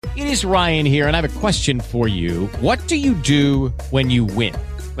It is Ryan here, and I have a question for you. What do you do when you win?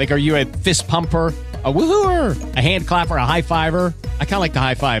 Like, are you a fist pumper, a woohooer, a hand clapper, a high fiver? I kind of like the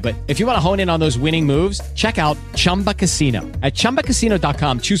high five, but if you want to hone in on those winning moves, check out Chumba Casino. At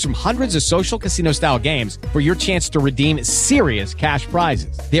ChumbaCasino.com, choose from hundreds of social casino-style games for your chance to redeem serious cash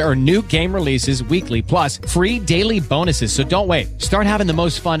prizes. There are new game releases weekly, plus free daily bonuses, so don't wait. Start having the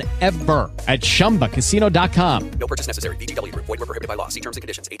most fun ever at ChumbaCasino.com. No purchase necessary. VGW Group. Void where prohibited by law. See terms and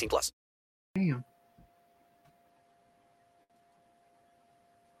conditions. 18+. Damn.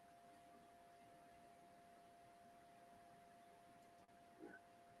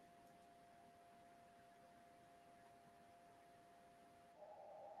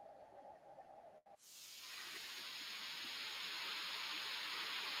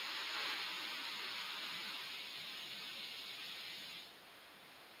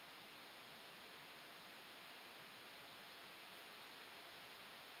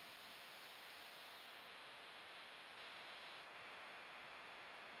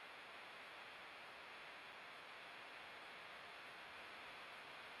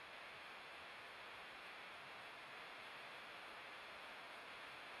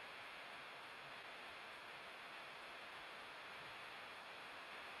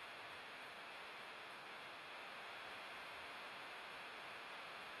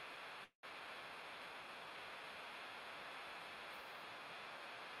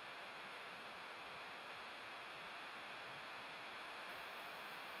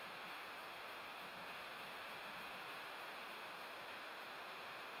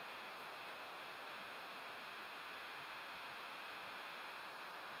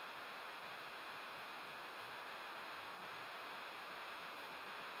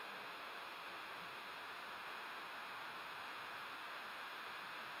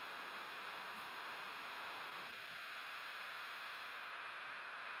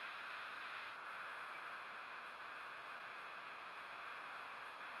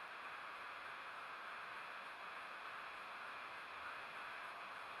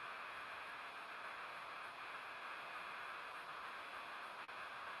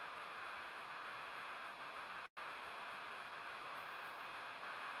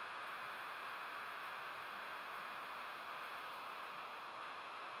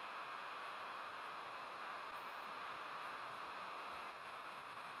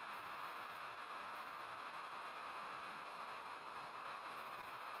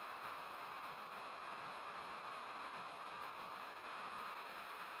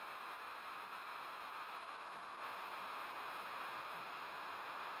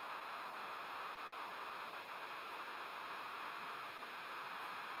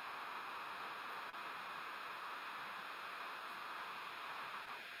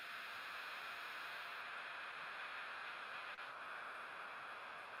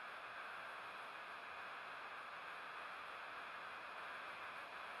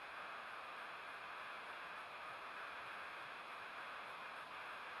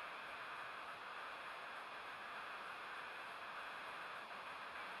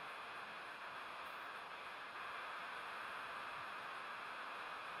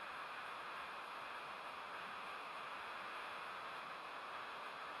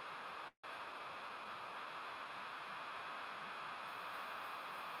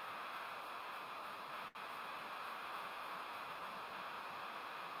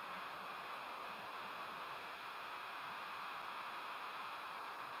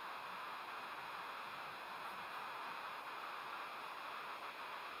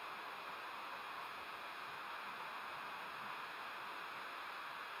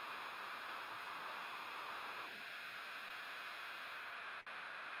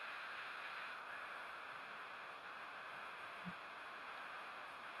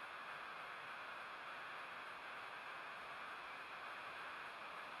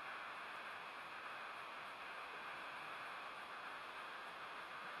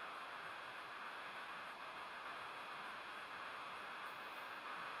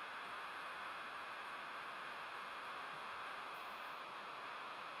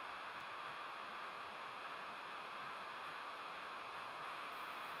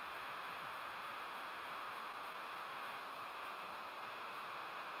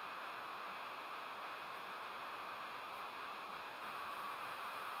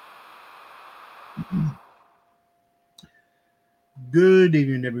 Good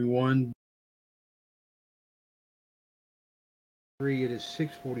evening, everyone. It is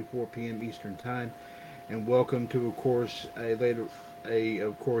 6:44 p.m. Eastern Time, and welcome to, of course, a late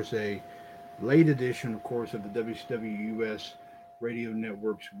edition, of course, of the WCWUS Radio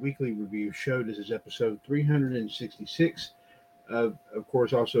Network's weekly review show. This is episode 366. of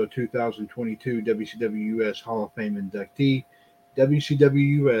course, also a 2022 WCWUS Hall of Fame inductee,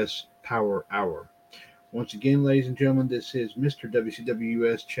 WCWUS Power Hour. Once again, ladies and gentlemen, this is Mr.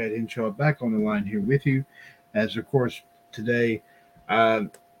 WCWUS Chad Hinshaw back on the line here with you. As of course, today,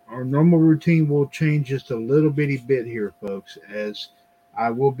 our normal routine will change just a little bitty bit here, folks, as I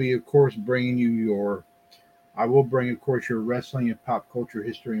will be, of course, I will bring, of course, your wrestling and pop culture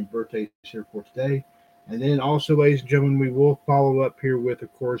history and birthdays here for today. And then also, ladies and gentlemen, we will follow up here with,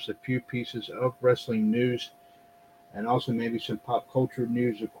 of course, a few pieces of wrestling news and also maybe some pop culture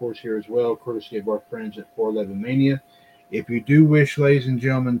news, of course, here as well, courtesy of our friends at 411 Mania. If you do wish, ladies and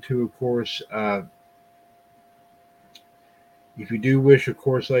gentlemen, to, of course,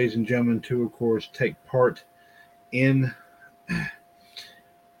 take part in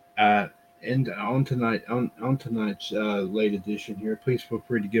on tonight's late edition here, please feel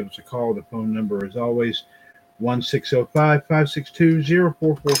free to give us a call. The phone number is always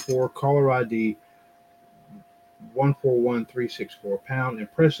 1-605-562-0444, caller ID 141364 pound,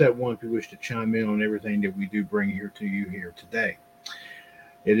 and press that one if you wish to chime in on everything that we do bring here to you here today.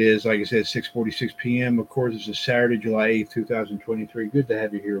 It is, like I said, 6:46 p.m. Of course, it's a Saturday, July 8th, 2023. Good to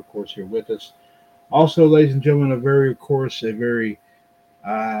have you here, of course, here with us. Also, ladies and gentlemen, a very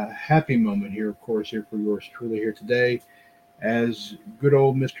happy moment here, of course, here for yours truly here today, as good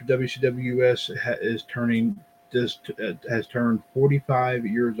old Mr. WCWUS has turned 45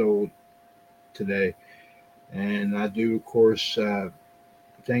 years old today. And I do, of course,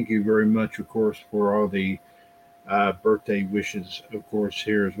 thank you very much, of course, for all the birthday wishes, of course,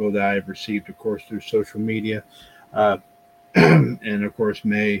 here as well that I have received, of course, through social media. And, of course,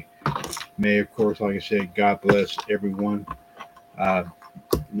 may, of course, like I said, God bless everyone,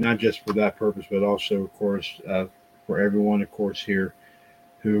 not just for that purpose, but also, of course, for everyone, of course, here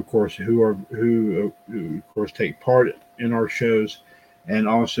who, of course, take part in our shows. And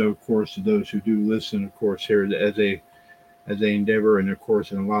also, of course, to those who do listen, of course, here as they endeavor, and of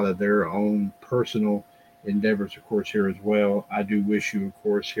course, in a lot of their own personal endeavors, of course, here as well. I do wish you, of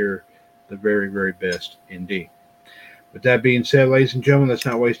course, here the very, very best indeed. With that being said, ladies and gentlemen, let's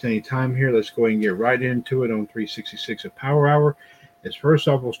not waste any time here. Let's go ahead and get right into it on 366 of Power Hour. As first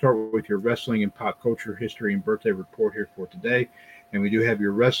off, we'll start with your wrestling and pop culture history and birthday report here for today. And we do have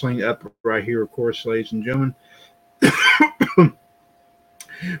your wrestling up right here, of course, ladies and gentlemen.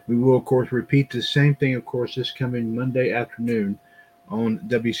 We will, of course, repeat the same thing, of course, this coming Monday afternoon on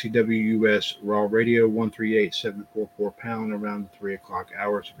WCWUS Raw Radio 138744 pound around the 3 o'clock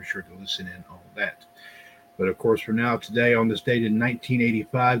hour. So be sure to listen in on that. But, of course, for now, today, on this date in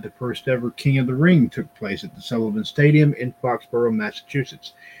 1985, the first ever King of the Ring took place at the Sullivan Stadium in Foxborough,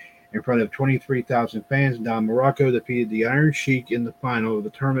 Massachusetts. In front of 23,000 fans, Don Morocco defeated the Iron Sheik in the final of the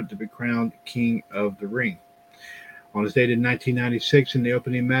tournament to be crowned King of the Ring. On this date in 1996, in the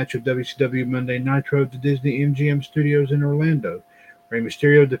opening match of WCW Monday Nitro at the Disney MGM Studios in Orlando, Rey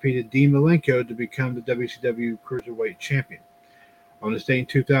Mysterio defeated Dean Malenko to become the WCW Cruiserweight Champion. On this date in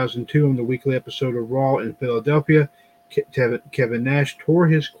 2002, on the weekly episode of Raw in Philadelphia, Kevin Nash tore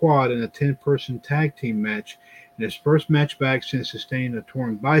his quad in a 10-person tag team match in his first match back since sustaining a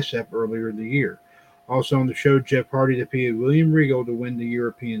torn bicep earlier in the year. Also on the show, Jeff Hardy defeated William Regal to win the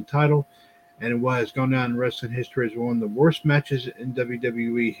European title, and what has gone down in wrestling history as one of the worst matches in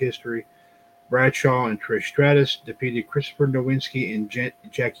WWE history. Bradshaw and Trish Stratus defeated Christopher Nowinski and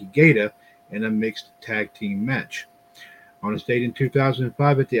Jackie Gata in a mixed tag team match. On his date in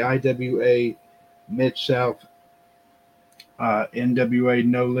 2005 at the IWA Mid-South NWA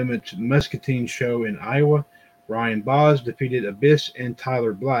No Limits Muscatine show in Iowa, Ryan Boz defeated Abyss and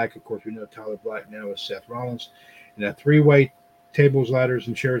Tyler Black. Of course, we know Tyler Black now is Seth Rollins, in a three-way tables, ladders,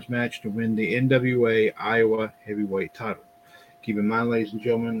 and chairs match to win the NWA Iowa heavyweight title. Keep in mind, ladies and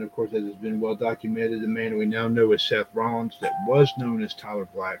gentlemen, of course, as has been well documented, the man we now know as Seth Rollins, that was known as Tyler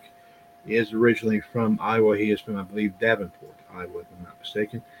Black, is originally from Iowa. He is from, I believe, Davenport, Iowa, if I'm not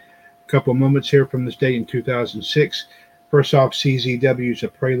mistaken. A couple of moments here from this date in 2006. First off, CZW's A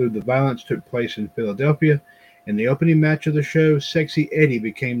Prelude to Violence took place in Philadelphia. In the opening match of the show, Sexy Eddie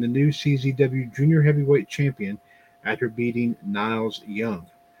became the new CZW Junior Heavyweight Champion after beating Niles Young.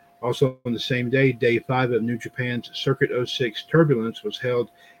 Also on the same day, Day 5 of New Japan's Circuit 06 Turbulence was held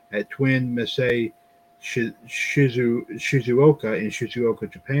at Twin Mesei Shizuoka in Shizuoka,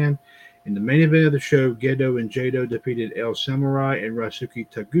 Japan. In the main event of the show, Gedo and Jado defeated El Samurai and Rasuke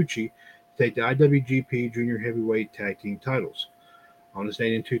Taguchi to take the IWGP Junior Heavyweight Tag Team titles. On this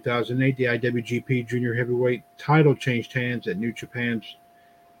date in 2008, the IWGP Junior Heavyweight title changed hands at New Japan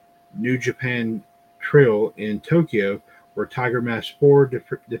Trill in Tokyo, where Tiger Mask 4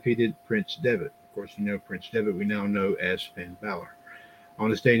 defeated Prince Devitt. Of course, Prince Devitt, we now know as Finn Balor. On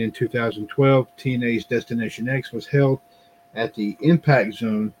this date in 2012, TNA's Destination X was held at the Impact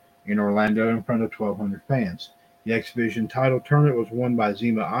Zone in Orlando in front of 1,200 fans. The X Division title tournament was won by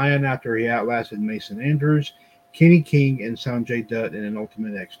Zema Ion after he outlasted Mason Andrews, Kenny King, and Sanjay Dutt in an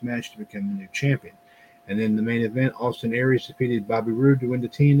Ultimate X match to become the new champion. And in the main event, Austin Aries defeated Bobby Roode to win the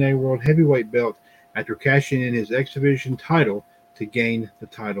TNA World Heavyweight belt after cashing in his X Division title to gain the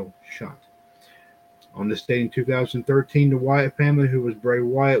title shot. On this date in 2013, the Wyatt family, who was Bray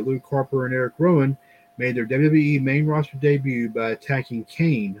Wyatt, Luke Harper, and Eric Rowan, made their WWE main roster debut by attacking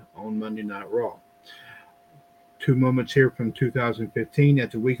Kane on Monday Night Raw. Two moments here from 2015 at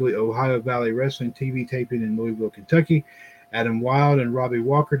the weekly Ohio Valley Wrestling TV taping in Louisville, Kentucky. Adam Wilde and Robbie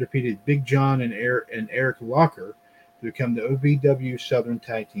Walker defeated Big John and Eric Locker to become the OVW Southern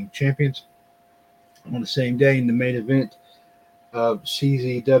Tag Team Champions. On the same day, in the main event of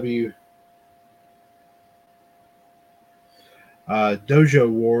CZW Dojo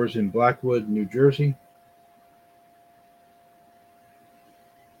Wars in Blackwood, New Jersey,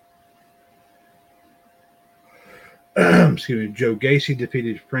 Joe Gacy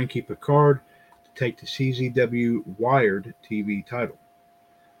defeated Frankie Picard to take the CZW Wired TV title.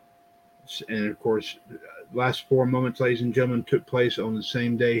 And of course, last 4 moments, ladies and gentlemen, took place on the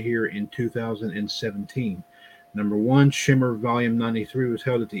same day here in 2017. Number 1, Shimmer Volume 93 was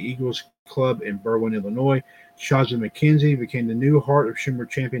held at the Eagles Club in Berwyn, Illinois. Shazza McKenzie became the new Heart of Shimmer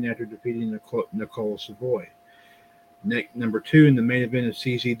champion after defeating Nicole Savoy. Number 2, in the main event of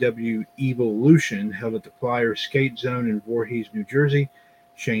CZW Evolution, held at the Flyers Skate Zone in Voorhees, New Jersey,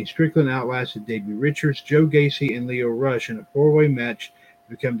 Shane Strickland outlasted Davey Richards, Joe Gacy, and Leo Rush in a 4-way match to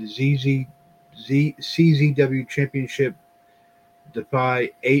become the CZW Championship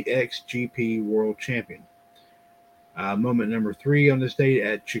Defy 8XGP World Champion. Moment number 3 on this date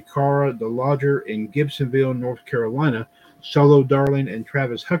at Chikara, the Lodger in Gibsonville, North Carolina, Solo Darling and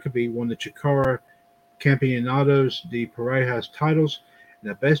Travis Huckabee won the Chikara Campeonatos de Parejas titles in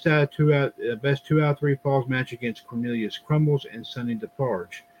a best 2 out of 3 falls match against Cornelius Crumbles and Sonny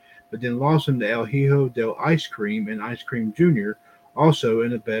DeFarge, but then lost them to El Hijo del Ice Cream and Ice Cream Jr., also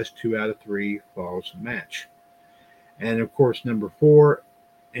in a best 2 out of 3 falls match. And of course, number 4,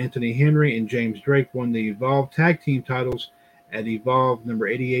 Anthony Henry and James Drake won the Evolve Tag Team titles at Evolve number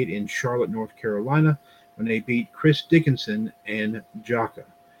 88 in Charlotte, North Carolina, when they beat Chris Dickinson and Jaka.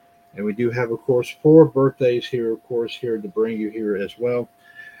 And we do have, of course, 4 birthdays here, here to bring you here as well.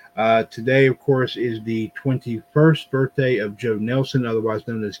 Today, of course, is the 21st birthday of Joe Nelson, otherwise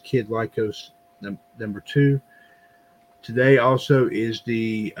known as Kid Lycos number 2. Today also is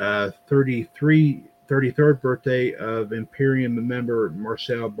the 33rd birthday of Imperium member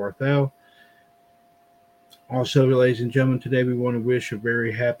Marcel Barthel. Also, ladies and gentlemen, today we want to wish a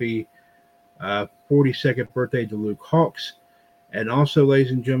very happy 42nd birthday to Luke Hawks. And also,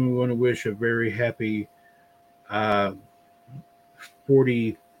 ladies and gentlemen, we want to wish a very happy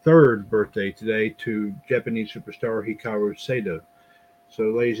 43rd birthday today to Japanese superstar Hikaru Sato. So,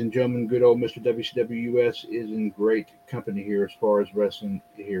 ladies and gentlemen, good old Mr. WCWUS is in great company here as far as wrestling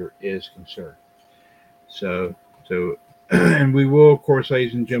here is concerned. So, and we will, of course,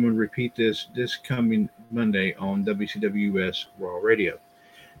 ladies and gentlemen, repeat this coming Monday on WCWUS Raw Radio.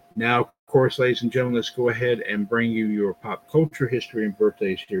 Now, of course, ladies and gentlemen, let's go ahead and bring you your pop culture history and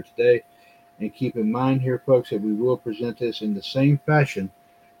birthdays here today. And keep in mind here, folks, that we will present this in the same fashion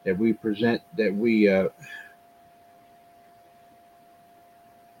that we present that we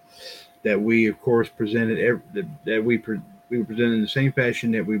of course presented we present in the same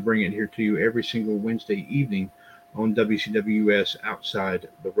fashion that we bring it here to you every single Wednesday evening on WCWUS Outside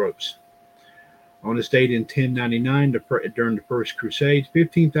the Ropes. On this date in 1099, during the First Crusade,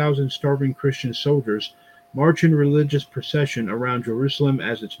 15,000 starving Christian soldiers march in religious procession around Jerusalem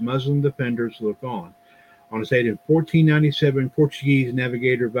as its Muslim defenders look on. On this date in 1497, Portuguese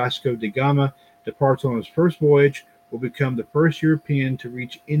navigator Vasco da Gama departs on his first voyage, will become the first European to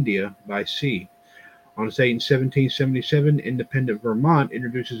reach India by sea. On this date in 1777, independent Vermont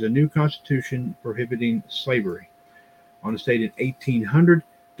introduces a new constitution prohibiting slavery. On this date in 1800,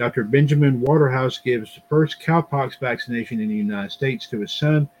 Dr. Benjamin Waterhouse gives the first cowpox vaccination in the United States to his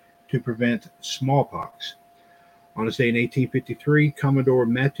son to prevent smallpox. On this day in 1853, Commodore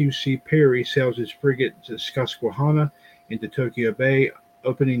Matthew C. Perry sails his frigate Susquehanna into Tokyo Bay,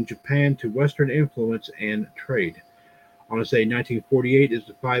 opening Japan to Western influence and trade. On this day in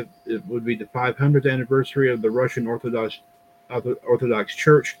 1948 would be the 500th anniversary of the Russian Orthodox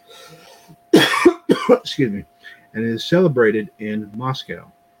Church, excuse me, and it is celebrated in Moscow.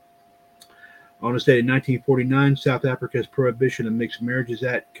 On this date in 1949, South Africa's Prohibition of Mixed Marriages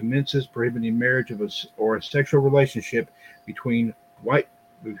Act commences, prohibiting marriage of a sexual relationship between white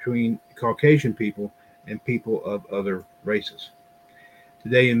between Caucasian people and people of other races.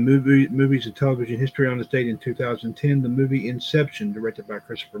 Today in movies and television history, on this date in 2010, the movie Inception, directed by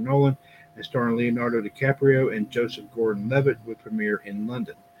Christopher Nolan and starring Leonardo DiCaprio and Joseph Gordon-Levitt, would premiere in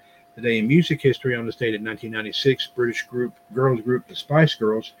London. Today in music history, on this date in 1996, British girls group the Spice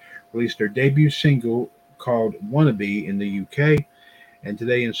Girls released their debut single called Wannabe in the UK. And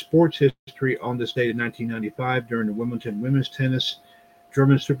today in sports history, on this date in 1995, during the Wimbledon women's tennis,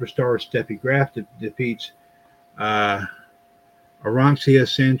 German superstar Steffi Graf defeats uh, Arancia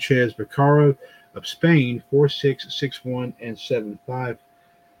Sanchez Becerra of Spain 4-6, 6-1, and 7-5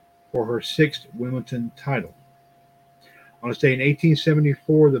 for her sixth Wimbledon title. On this day in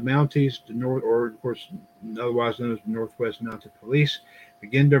 1874, the Mounties, or of course otherwise known as the Northwest Mounted Police,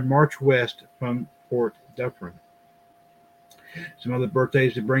 begin their march west from Fort Dufferin. Some other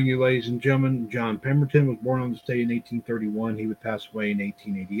birthdays to bring you, ladies and gentlemen. John Pemberton was born on this day in 1831. He would pass away in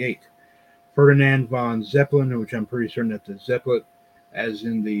 1888. Ferdinand von Zeppelin, which I'm pretty certain that the Zeppelin, as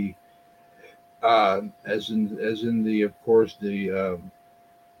in the of course I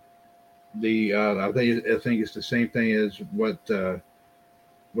think it's the same thing as what the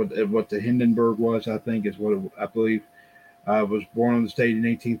Hindenburg was. I think is what I believe. Was born on this date in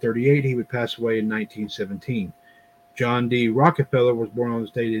 1838. He would pass away in 1917. John D. Rockefeller was born on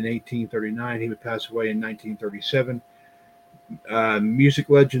this date in 1839. He would pass away in 1937. Music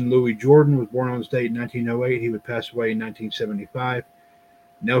legend Louis Jordan was born on this date in 1908. He would pass away in 1975.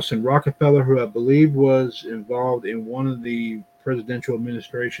 Nelson Rockefeller, who I believe was involved in one of the presidential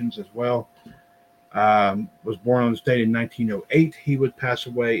administrations as well, was born on this date in 1908. He would pass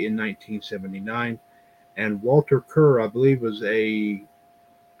away in 1979. And Walter Kerr, I believe he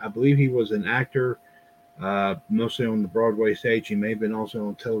was an actor, mostly on the Broadway stage. He may have been also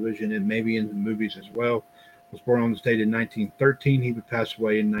on television and maybe in the movies as well. Was born on this date in 1913. He would pass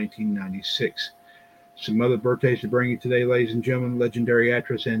away in 1996. Some other birthdays to bring you today, ladies and gentlemen. Legendary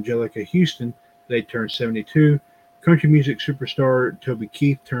actress Angelica Houston, they turned 72. Country music superstar Toby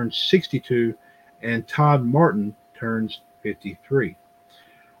Keith turns 62. And Todd Martin turns 53.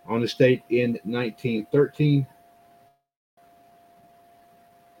 On this date in 1913,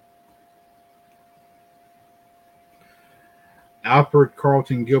 Alfred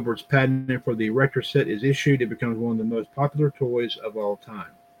Carlton Gilbert's patent for the erector set is issued. It becomes one of the most popular toys of all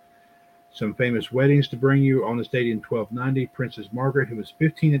time. Some famous weddings to bring you. On this date in 1290, Princess Margaret, who was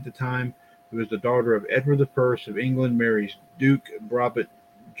 15 at the time, who was the daughter of Edward I of England, marries Duke Brabant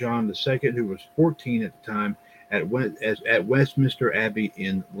John II, who was 14 at the time, at Westminster Abbey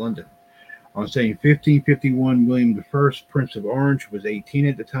in London. On this date in 1551, William I, Prince of Orange, who was 18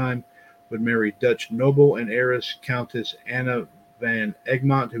 at the time, would marry Dutch noble and heiress Countess Anna van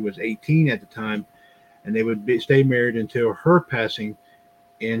Egmont, who was 18 at the time, and they would stay married until her passing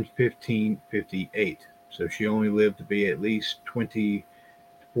in 1558. So she only lived to be at least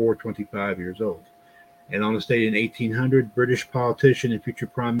 24, 25 years old. And on this date in 1800, British politician and future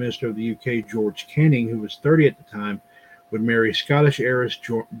Prime Minister of the UK, George Canning, who was 30 at the time, would marry Scottish heiress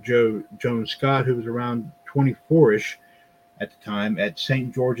Joan Scott, who was around 24-ish at the time, at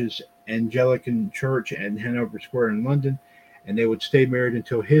St. George's Anglican Church in Hanover Square in London, and they would stay married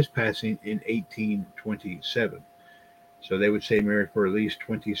until his passing in 1827. So they would stay married for at least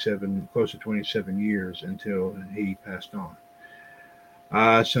close to 27 years until he passed on.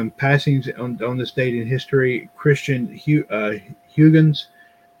 Some passings on this date in history. Christian Huygens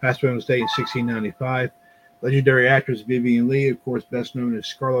passed away on this date in 1695. Legendary actress Vivien Leigh, of course, best known as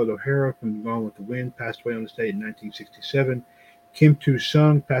Scarlett O'Hara from Gone with the Wind, passed away on this date in 1967. Kim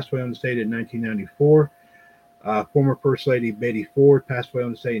Tu-sung passed away on this date in 1994. Former First Lady Betty Ford passed away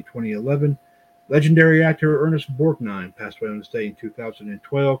on this date in 2011. Legendary actor Ernest Borgnine passed away on this date in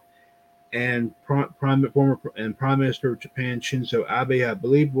 2012. And Prime Minister of Japan Shinzo Abe, I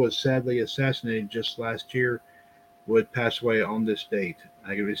believe, was sadly assassinated just last year, would pass away on this date.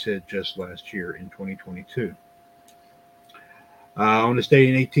 I could have said just last year in 2022. On this date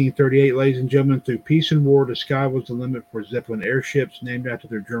in 1838, ladies and gentlemen, through peace and war, the sky was the limit for Zeppelin airships named after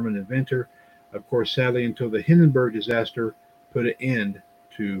their German inventor. Of course, sadly, until the Hindenburg disaster put an end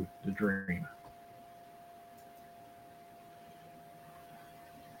to the dream.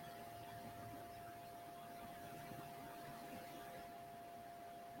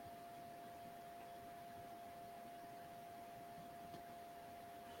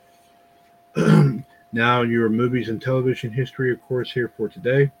 Now, your movies and television history, of course, here for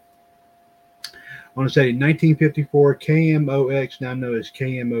today. On this date in 1954, KMOX, now known as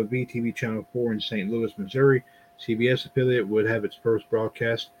KMOV TV Channel 4 in St. Louis, Missouri, CBS affiliate, would have its first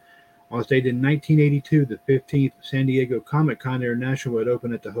broadcast. On this date in 1982, the 15th San Diego Comic-Con International would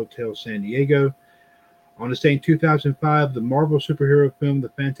open at the Hotel San Diego. On this date in 2005, the Marvel superhero film The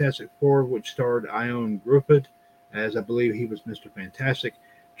Fantastic Four, which starred Ione Gruffudd, as I believe he was Mr. Fantastic.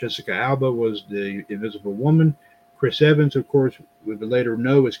 Jessica Alba was the Invisible Woman. Chris Evans, of course, we would later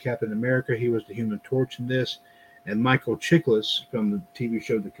know as Captain America. He was the Human Torch in this. And Michael Chiklis from the TV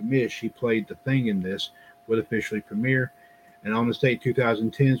show The Commish, he played the Thing in this, would officially premiere. And on this date,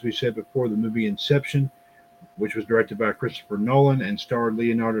 2010, as we said before, the movie Inception, which was directed by Christopher Nolan and starred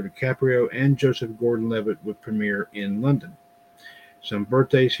Leonardo DiCaprio and Joseph Gordon-Levitt, would premiere in London. Some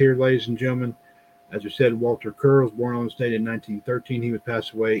birthdays here, ladies and gentlemen. As we said, Walter Kerr was born on this date in 1913. He would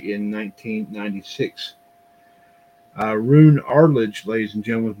pass away in 1996. Rune Arledge, ladies and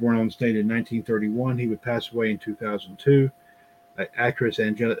gentlemen, was born on this date in 1931. He would pass away in 2002. Actress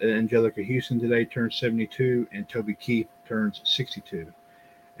Angelica Houston today turns 72, and Toby Keith turns 62.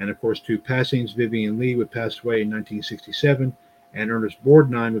 And of course, two passings. Vivian Lee would pass away in 1967, and Ernest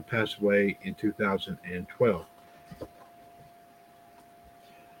Borgnine would pass away in 2012.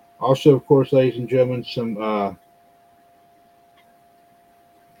 Also, of course, ladies and gentlemen, some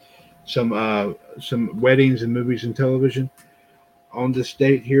weddings and movies and television. On this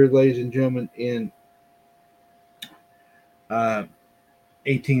date here, ladies and gentlemen, in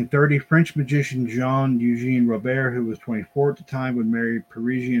 1830, French magician Jean Eugene Robert, who was 24 at the time, would marry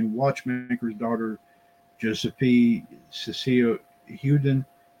Parisian watchmaker's daughter Josephine Cecile Houdin,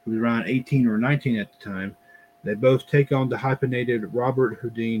 who was around 18 or 19 at the time. They both take on the hyphenated Robert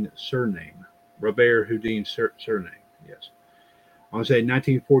Houdin surname. Robert Houdin surname, yes. On say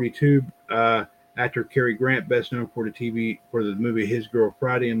 1942, actor Cary Grant, best known for the movie His Girl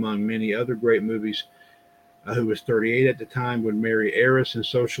Friday, among many other great movies, who was 38 at the time, would marry heiress and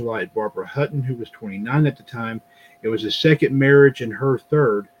socialite Barbara Hutton, who was 29 at the time. It was his second marriage and her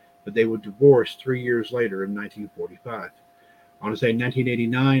third, but they would divorce 3 years later in 1945. On this day,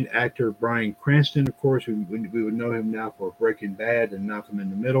 1989, actor Bryan Cranston, of course, we would know him now for Breaking Bad and Malcolm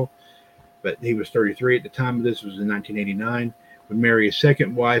in the Middle, but he was 33 at the time of this. Was in 1989. Would marry his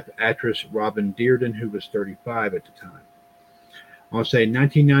second wife, actress Robin Dearden, who was 35 at the time. On this day,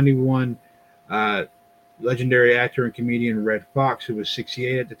 1991, legendary actor and comedian Red Fox, who was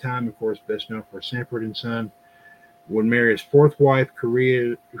 68 at the time, of course, best known for Sanford & Son, would marry his fourth wife,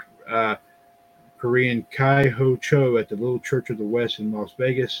 Korean Kai Ho Cho, at the Little Church of the West in Las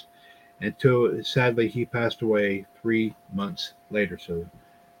Vegas, until sadly he passed away 3 months later. So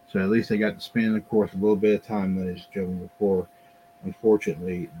at least they got to spend, of course, a little bit of time, ladies and gentlemen, before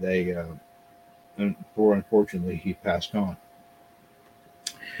unfortunately he passed on.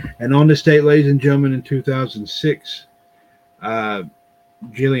 And on this date, ladies and gentlemen, in 2006,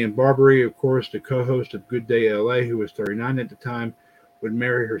 Jillian Barberie, of course, the co-host of Good Day LA, who was 39 at the time, would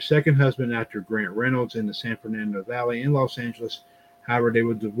marry her second husband, actor Grant Reynolds, in the San Fernando Valley in Los Angeles. However, they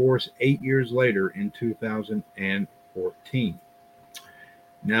would divorce 8 years later in 2014.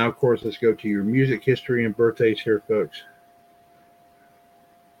 Now, of course, let's go to your music history and birthdays here, folks.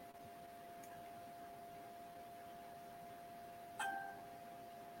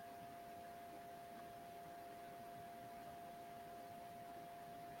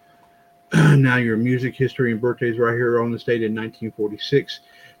 Now your music history and birthdays right here on this date in 1946.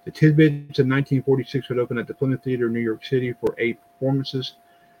 The Tidbits of 1946 would open at the Plymouth Theater in New York City for 8 performances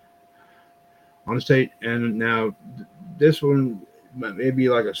on this date. And now this one may be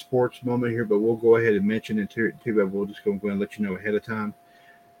like a sports moment here, but we'll go ahead and mention it too, but we'll just go and let you know ahead of time.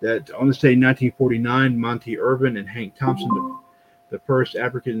 That on this date in 1949, Monty Irvin and Hank Thompson, the first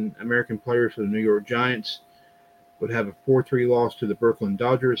African-American players for the New York Giants, would have a 4-3 loss to the Brooklyn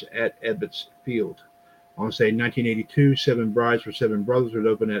Dodgers at Ebbets Field. On say 1982, Seven Brides for Seven Brothers would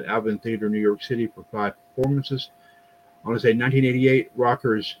open at Alvin Theater, New York City for 5 performances. On say 1988,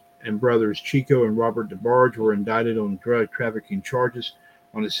 rockers and brothers Chico and Robert DeBarge were indicted on drug trafficking charges.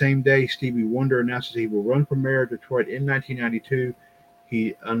 On the same day, Stevie Wonder announces he will run for mayor of Detroit in 1992.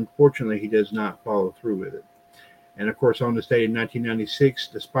 Unfortunately, he does not follow through with it. And of course, on this day in 1996,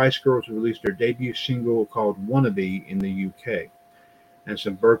 the Spice Girls released their debut single called Wannabe in the UK. And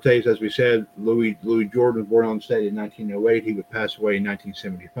some birthdays, as we said, Louis Jordan was born on this day in 1908. He would pass away in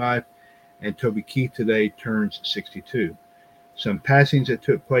 1975. And Toby Keith today turns 62. Some passings that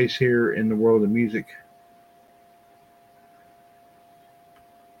took place here in the world of music.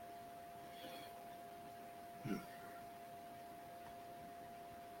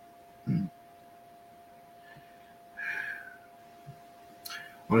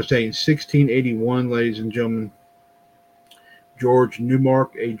 On this day in 1681, ladies and gentlemen, George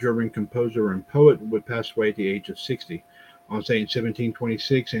Newmark, a German composer and poet, would pass away at the age of 60. On this day in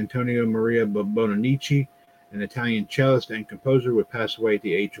 1726, Antonio Maria Bonanici, an Italian cellist and composer, would pass away at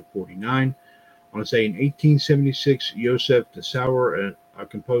the age of 49. On this day in 1876, Josef de Sauer, a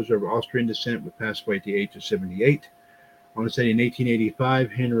composer of Austrian descent, would pass away at the age of 78. On this day in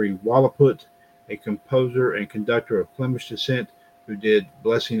 1885, Henry Wallaput, a composer and conductor of Flemish descent who did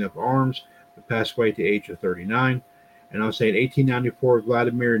Blessing of Arms, would pass away at the age of 39. And on this day in 1894,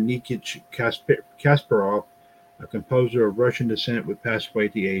 Vladimir Nikitich Kasparov, a composer of Russian descent, would pass away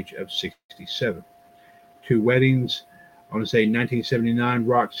at the age of 67. Two weddings. On this day in 1979,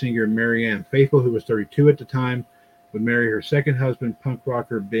 rock singer Marianne Faithfull, who was 32 at the time, would marry her second husband, punk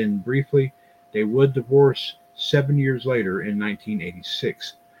rocker Ben Briefly. They would divorce 7 years later in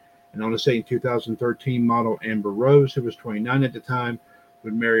 1986. And on this day in 2013, model Amber Rose, who was 29 at the time,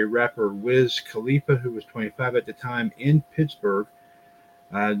 would marry rapper Wiz Khalifa, who was 25 at the time, in Pittsburgh.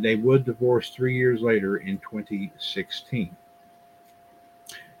 They would divorce 3 years later in 2016.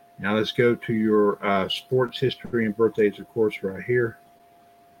 Now let's go to your sports history and birthdays, of course, right here.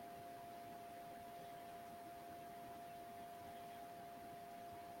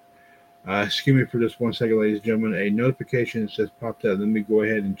 Excuse me for just 1 second, ladies and gentlemen. A notification says popped up. Let me go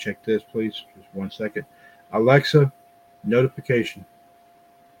ahead and check this, please. Just 1 second. Alexa, notification.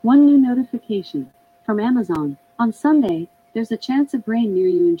 One new notification from Amazon. On Sunday, there's a chance of rain near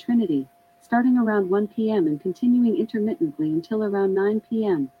you in Trinity, starting around 1 p.m. and continuing intermittently until around 9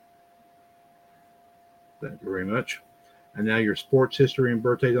 p.m. Thank you very much. And now your sports history and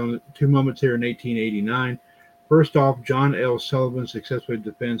birthdays on 2 moments here in 1889. First off, John L. Sullivan successfully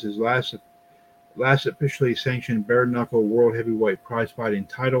defends his last officially sanctioned bare-knuckle world heavyweight prize fighting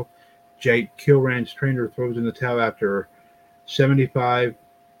title. Jake Kilran's trainer throws in the towel after 75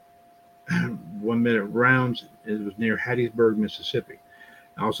 1-minute rounds. It was near Hattiesburg, Mississippi.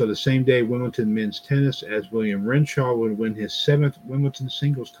 Also, the same day, Wimbledon men's tennis, as William Renshaw would win his 7th Wimbledon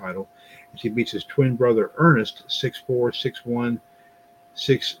singles title as he beats his twin brother Ernest 6-4, 6-1,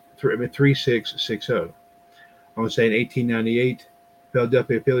 6-3, 3-6, 6-0. On this day in 1898,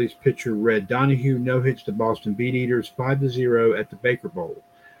 Philadelphia Phillies pitcher Red Donahue no-hits the Boston Beat-Eaters 5-0 at the Baker Bowl.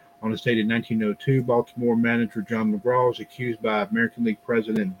 On this date in 1902, Baltimore manager John McGraw was accused by American League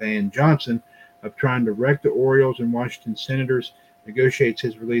president Van Johnson of trying to wreck the Orioles, and Washington Senators negotiates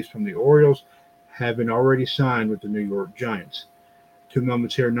his release from the Orioles, having already signed with the New York Giants. 2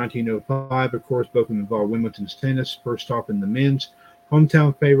 moments here in 1905, of course, both of them involve Wimbledon's tennis. First off, in the men's,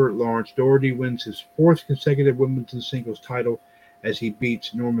 hometown favorite Lawrence Doherty wins his 4th consecutive Wimbledon singles title as he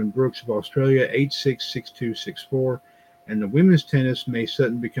beats Norman Brooks of Australia 8-6, 6-2, 6-4. And the women's tennis, Mae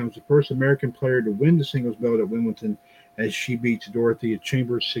Sutton becomes the first American player to win the singles belt at Wimbledon as she beats Dorothea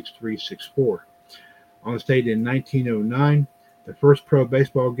Chambers 6-3, 6-4. On this date in 1909, the first pro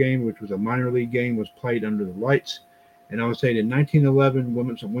baseball game, which was a minor league game, was played under the lights. And on this date in 1911,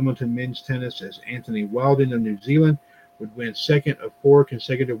 Wimbledon men's tennis, as Anthony Wilding of New Zealand would win 2nd of 4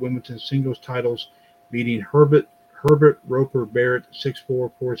 consecutive Wimbledon singles titles, beating Herbert Roper Barrett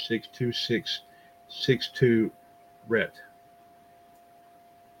 6-4, 4-6, 2-6, 6-2 Rhett.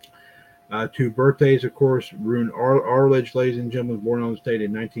 2 birthdays, of course. Roone Arledge, ladies and gentlemen, was born on this date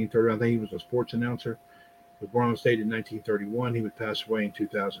in 1930. I think he was a sports announcer. He was born on this date in 1931. He would pass away in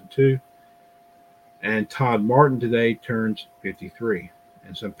 2002. And Todd Martin today turns 53.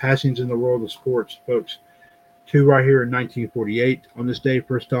 And some passings in the world of sports, folks. 2 right here in 1948. On this day,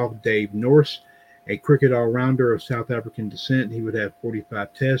 first off, Dave Norse, a cricket all-rounder of South African descent. He would have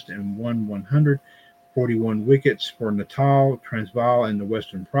 45 tests and 100, 41 wickets for Natal, Transvaal, and the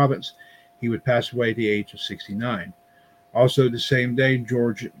Western Province. He would pass away at the age of 69. Also, the same day,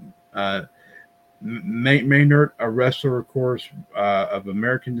 George Maynard, a wrestler, of course, of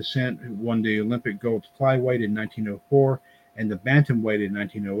American descent, who won the Olympic gold flyweight in 1904 and the bantamweight in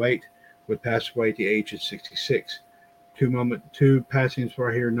 1908, would pass away at the age of 66. 2 passings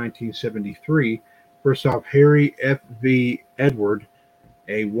right here in 1973. First off, Harry F.V. Edward,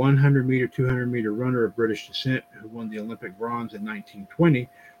 a 100-meter, 200-meter runner of British descent who won the Olympic bronze in 1920,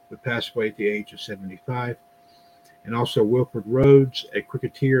 would pass away at the age of 75. And also Wilfred Rhodes, a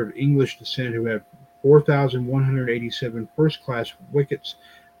cricketer of English descent who had 4,187 first-class wickets,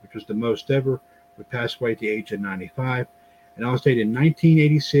 which was the most ever, would pass away at the age of 95. And also in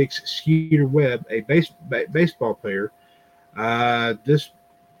 1986, Skeeter Webb, a baseball player. Mr.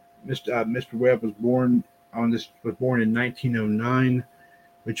 Webb was born in 1909,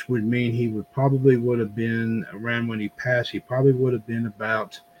 which would mean he would have been around when he passed. He probably would have been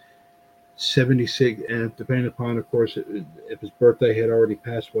about 76, and depending upon, of course, if his birthday had already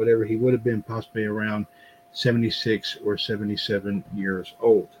passed, whatever, he would have been possibly around 76 or 77 years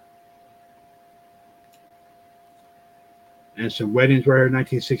old. And some weddings right here in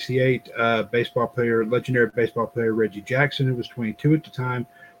 1968. Legendary baseball player Reggie Jackson, who was 22 at the time,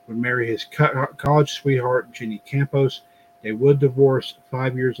 would marry his college sweetheart, Jenny Campos. They would divorce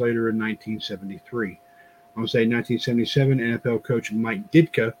 5 years later in 1973. On say 1977, NFL coach Mike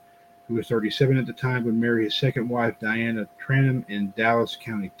Ditka, who was 37 at the time, would marry his second wife, Diana Tranum, in Dallas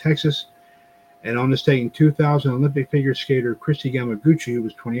County, Texas. And on this date in 2000, Olympic figure skater Christy Yamaguchi, who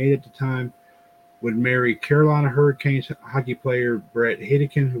was 28 at the time, would marry Carolina Hurricanes hockey player Brett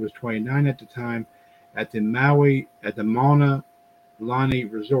Hedican, who was 29 at the time, at the Mauna Lani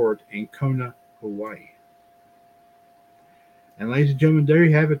Resort in Kona, Hawaii. And ladies and gentlemen, there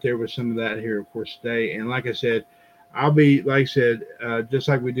you have it. There was some of that here, of course, today. And like I said, I'll be, just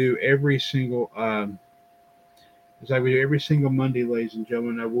like we do every single, Monday, ladies and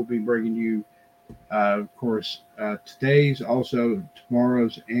gentlemen, I will be bringing you, of course, today's, also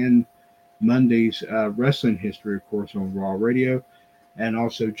tomorrow's, and Monday's wrestling history, of course, on Raw Radio. And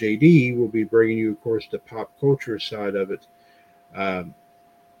also JD will be bringing you, of course, the pop culture side of it.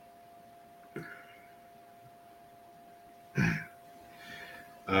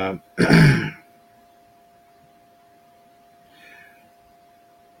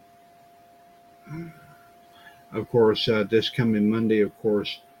 Of course, this coming Monday, of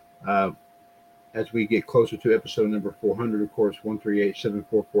course, as we get closer to episode number 400, of course,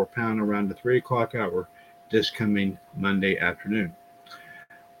 138744 pound around the 3 o'clock hour this coming Monday afternoon.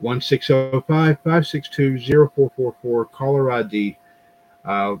 1-605-562-0444, caller ID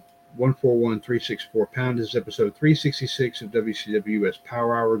 141364 pound. This is episode 366 of WCWUS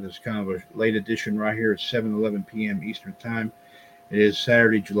Power Hour. This is kind of a late edition right here at 7:11 p.m. Eastern Time. It is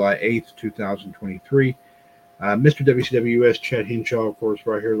Saturday, July 8th, 2023. Mr. WCWUS, Chad Hinshaw, of course,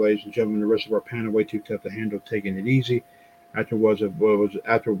 right here, ladies and gentlemen. The rest of our panel, way too tough to handle, taking it easy after what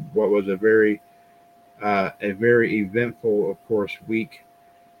was a very eventful, of course, week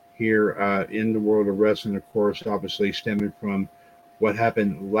here in the world of wrestling. Of course, obviously stemming from what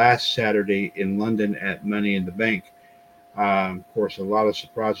happened last Saturday in London at Money in the Bank. Of course, a lot of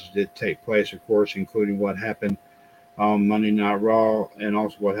surprises did take place, of course, including what happened on Monday Night Raw, and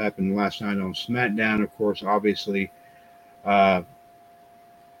also what happened last night on SmackDown. Of course, obviously,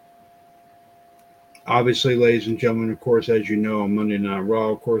 ladies and gentlemen, of course, as you know, on Monday Night Raw,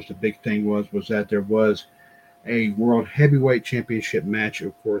 of course, the big thing was that there was a World Heavyweight Championship match,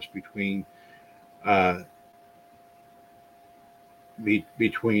 of course, between, of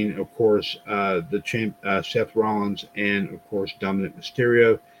course, Seth Rollins and, of course, Dominic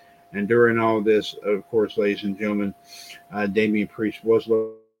Mysterio. And during all this, of course, ladies and gentlemen, Damian Priest was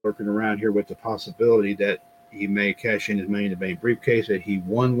lurking around here with the possibility that he may cash in his Money in the Bank briefcase that he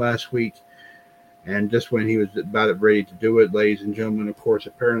won last week. And just when he was about ready to do it, ladies and gentlemen, of course,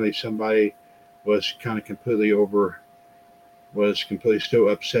 apparently somebody was kind of completely still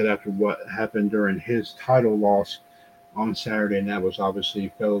upset after what happened during his title loss on Saturday. And that was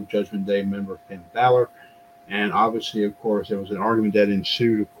obviously fellow Judgment Day member Finn Balor. And obviously, of course, there was an argument that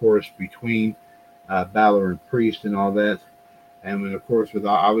ensued, of course, between Balor and Priest and all that. And when, of course, with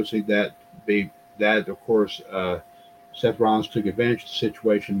obviously Seth Rollins took advantage of the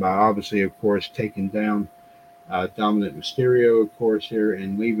situation by obviously, of course, taking down Dominic Mysterio, of course, here,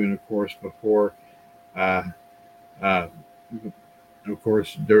 and leaving, of course, before, of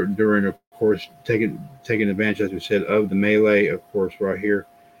course, during, of course, taking advantage, as we said, of the melee, of course, right here.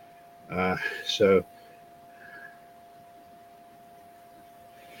 So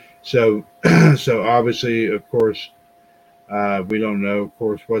obviously, of course, we don't know, of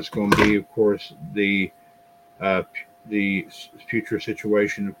course, what's going to be, of course, the future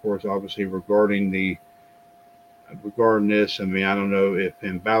situation, of course, obviously regarding this. I mean, I don't know if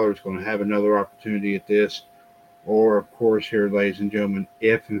Finn Balor is going to have another opportunity at this, or, of course, here, ladies and gentlemen,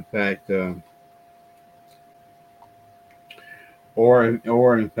 if in fact,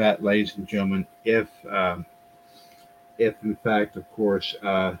 ladies and gentlemen, if in fact, of course,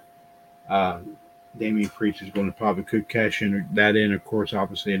 Damian Priest is going to probably could cash in, of course,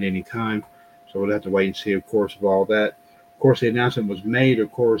 obviously at any time. So we'll have to wait and see, of course, of all that. Of course, the announcement was made, of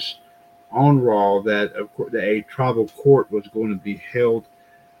course, on Raw that a tribal court was going to be held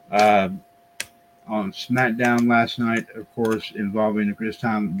on SmackDown last night, of course, involving this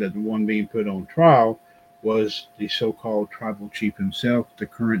time that the one being put on trial was the so-called tribal chief himself, the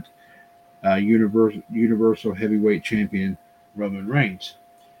current Universal Heavyweight Champion, Roman Reigns.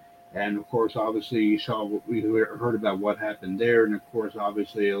 And of course, obviously, you saw what we heard about what happened there, and of course,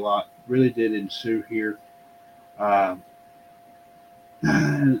 obviously, a lot really did ensue here. Uh,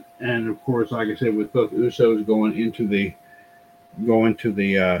 and of course, like I said, with both Usos going to the going to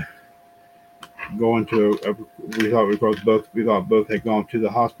we thought both had gone to the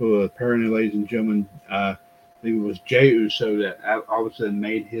hospital. Apparently, ladies and gentlemen, I think it was Jey Uso that all of a sudden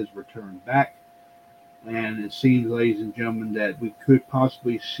made his return back, and it seems, ladies and gentlemen, that we could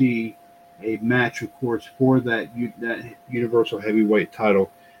possibly see a match, of course, for that Universal Heavyweight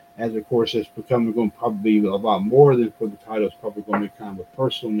title. As of course, it's becoming going to probably be a lot more than for the title. It's probably going to be kind of a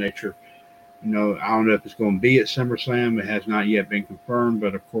personal nature. I don't know if it's going to be at SummerSlam. It has not yet been confirmed,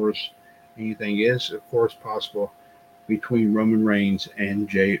 but of course, anything is, of course, possible between Roman Reigns and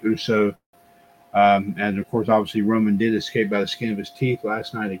Jey Uso. And of course, obviously, Roman did escape by the skin of his teeth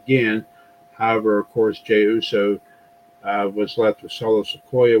last night again. However, of course, Jey Uso was left with Solo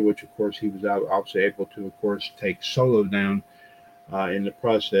Sikoa, which, of course, he was obviously able to, of course, take Solo down in the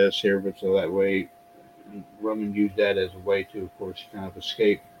process here. But so that way, Roman used that as a way to, of course, kind of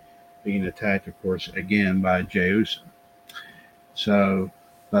escape being attacked, of course, again by Jey Uso. So,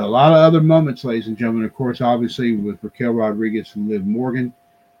 but a lot of other moments, ladies and gentlemen, of course, obviously, with Raquel Rodriguez and Liv Morgan,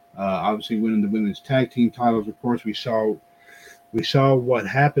 obviously winning the women's tag team titles. Of course, we saw what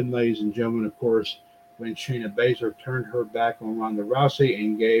happened, ladies and gentlemen, of course, when Shayna Baszler turned her back on Ronda Rousey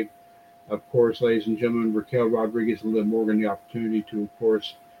and gave, of course, ladies and gentlemen, Raquel Rodriguez and Liv Morgan the opportunity to, of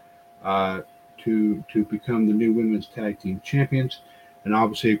course, to become the new women's tag team champions. And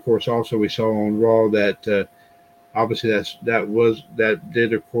obviously, of course, also we saw on Raw that obviously that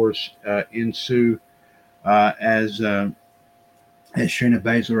did, of course, ensue as Shayna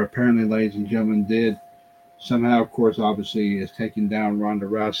Baszler apparently, ladies and gentlemen, did somehow, of course, obviously is taking down Ronda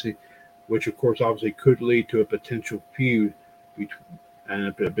Rousey, which, of course, obviously could lead to a potential feud and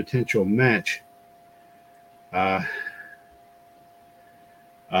a potential match.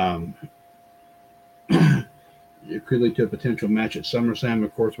 It could lead to a potential match at SummerSlam.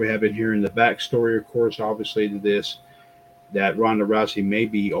 Of course, we have been hearing the backstory, of course, obviously, to this, that Ronda Rousey may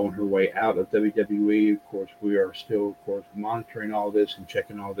be on her way out of WWE. Of course, we are still, of course, monitoring all this and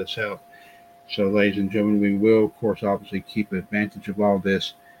checking all this out. So, ladies and gentlemen, we will, of course, obviously keep advantage of all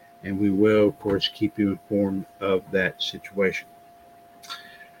this, and we will, of course, keep you informed of that situation.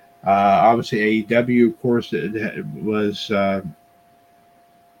 Obviously, AEW, of course, was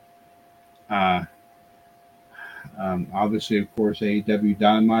obviously, of course, AEW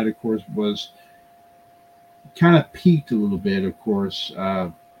Dynamite, of course, was kind of peaked a little bit, of course,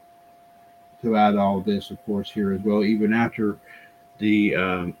 throughout all this, of course, here as well, even after the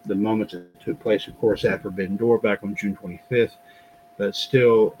moments that took place, of course, at Forbidden Door back on June 25th. But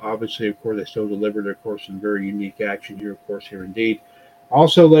still, obviously, of course, they still delivered, of course, some very unique action here, of course, here indeed.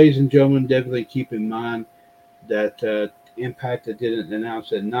 Also, ladies and gentlemen, definitely keep in mind that Impact that didn't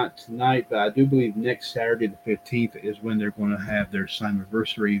announce it, not tonight, but I do believe next Saturday, the 15th, is when they're going to have their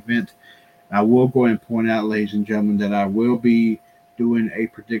Slammiversary event. I will go and point out, ladies and gentlemen, that I will be doing a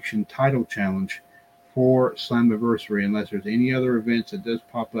prediction title challenge for Slammiversary, unless there's any other events that does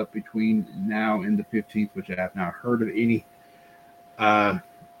pop up between now and the 15th, which I have not heard of any.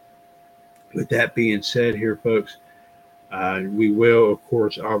 With that being said here, folks, we will, of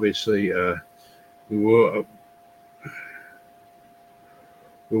course, obviously, we will,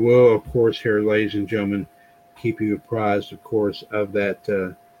 of course, here, ladies and gentlemen, keep you apprised, of course, of that,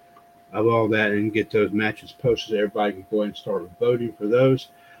 of all that, and get those matches posted. Everybody can go ahead and start voting for those.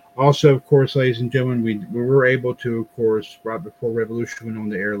 Also, of course, ladies and gentlemen, we were able to, of course, right before Revolution went on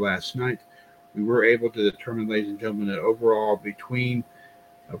the air last night, we were able to determine, ladies and gentlemen, that overall between,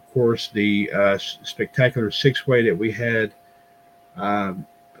 of course, the spectacular six-way that we had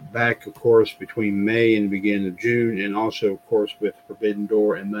back, of course, between May and the beginning of June, and also, of course, with Forbidden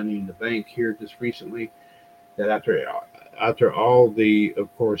Door and Money in the Bank here just recently, that after all the,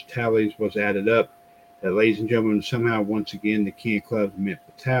 of course, tallies was added up, that, ladies and gentlemen, somehow, once again, the King of Clubs, Mitt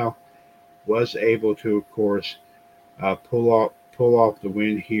Patel, was able to, of course, pull off the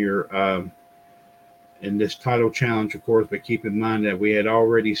win here in this title challenge, of course. But keep in mind that we had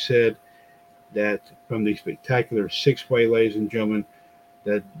already said that from the spectacular six-way, ladies and gentlemen,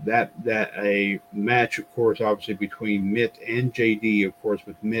 that a match, of course, obviously between Mitt and JD, of course,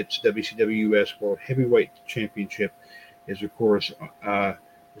 with Mitt's WCWUS World Heavyweight Championship is, of course,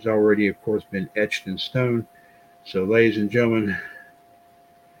 has already, of course, been etched in stone. So, ladies and gentlemen,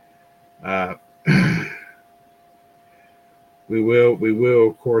 we will,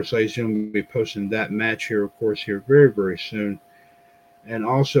 of course, ladies and gentlemen, be posting that match here, of course, here very, very soon. And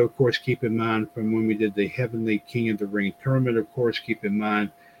also, of course, keep in mind from when we did the Heavenly King of the Ring tournament, of course, keep in mind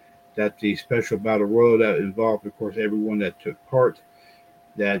that the special battle royal that involved, of course, everyone that took part,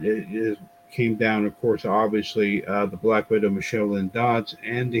 that came down, of course, obviously the Black Widow Michelle Lynn Dodds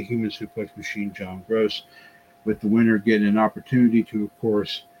and the Human Suplex Machine John Gross, with the winner getting an opportunity to, of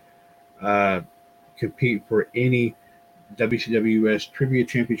course, uh, compete for any WCWUS Trivia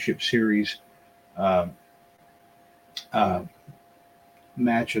Championship Series uh, uh,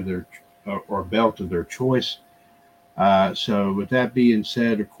 match of their or belt of their choice. So, with that being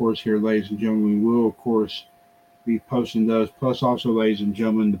said, of course, here, ladies and gentlemen, we will, of course, be posting those. Plus, also, ladies and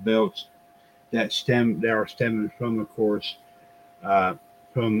gentlemen, the belts that are stemming from, of course, uh,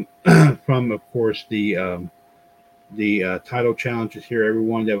 from from, of course, the title challenges here.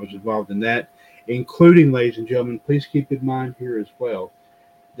 Everyone that was involved in that, including, ladies and gentlemen, please keep in mind here as well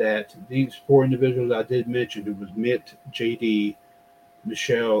that these four individuals I did mention, who was Mitt, JD,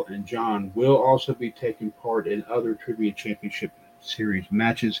 Michelle, and John, will also be taking part in other Trivia Championship Series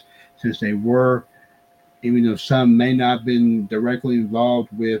matches, since they were, even though some may not have been directly involved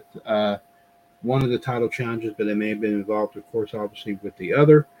with one of the title challenges, but they may have been involved, of course, obviously with the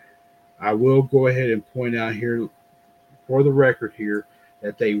other. I will go ahead and point out here, for the record here,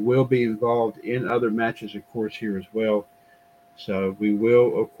 that they will be involved in other matches, of course, here as well. So we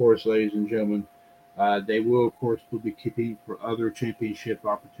will, of course, ladies and gentlemen, they will, of course, will be competing for other championship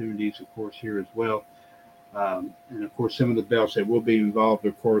opportunities, of course, here as well. And of course, some of the belts that will be involved,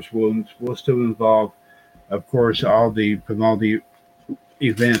 of course, will still involve, of course, from all the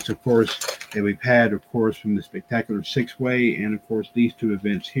events, of course, that we've had, of course, from the Spectacular Six Way, and of course these two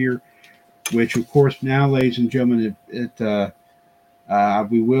events here, which, of course, now, ladies and gentlemen,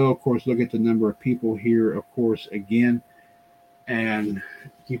 we will, of course, look at the number of people here, of course, again, and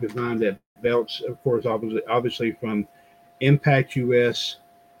keep in mind that belts, of course, obviously from Impact US,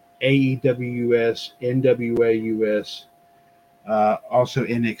 AEW US, NWA US, also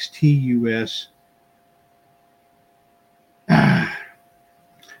NXT US.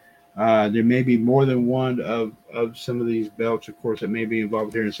 There may be more than one of some of these belts, of course, that may be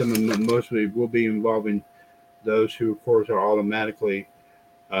involved here, and some of them mostly will be involving those who, of course, are automatically,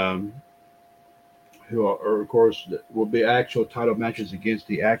 who are, of course, will be actual title matches against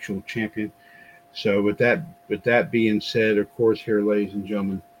the actual champion. So, with that being said, of course, here, ladies and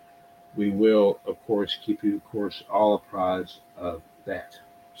gentlemen, we will, of course, keep you, of course, all apprised of that.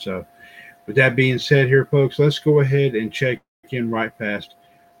 So, with that being said, here, folks, let's go ahead and check in right fast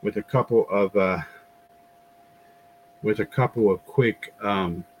with a couple of quick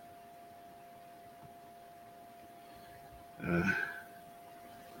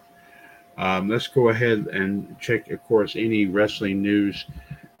let's go ahead and check, of course, any wrestling news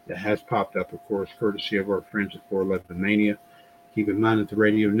that has popped up, of course, courtesy of our friends at 411 Mania. Keep in mind that the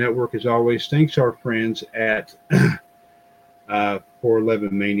radio network, as always, thanks our friends at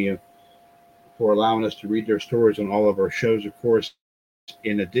 411 Mania for allowing us to read their stories on all of our shows, of course,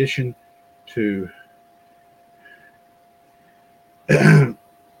 in addition to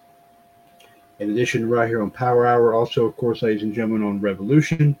right here on Power Hour. Also, of course, ladies and gentlemen, on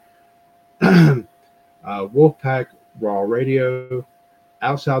Revolution, Wolfpack, Raw Radio,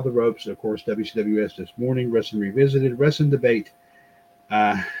 Outside the Ropes, of course, WCWUS This Morning, Wrestling Revisited, Wrestling Debate,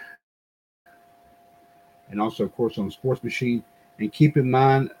 and also, of course, on Sports Machine. And keep in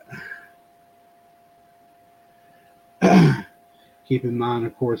mind,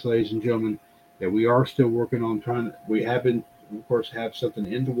 of course, ladies and gentlemen, that we are still working on we have been, of course, have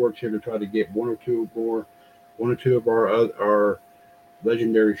something in the works here to try to get one or two of our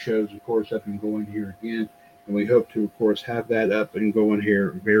legendary shows, of course, up and going here again. And we hope to, of course, have that up and going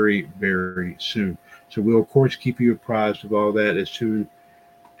here very, very soon. So we'll, of course, keep you apprised of all that as soon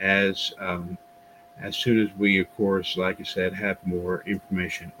as we, of course, like I said, have more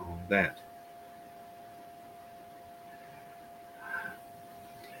information on that.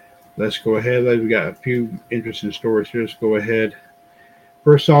 Let's go ahead. We got a few interesting stories here. Let's go ahead.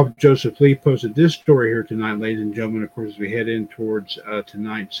 First off, Joseph Lee posted this story here tonight, ladies and gentlemen. Of course, as we head in towards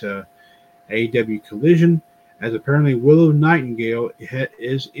tonight's AEW Collision, as apparently Willow Nightingale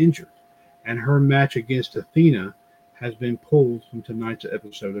is injured, and her match against Athena has been pulled from tonight's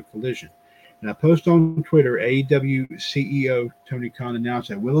episode of Collision. Now, post on Twitter, AEW CEO Tony Khan announced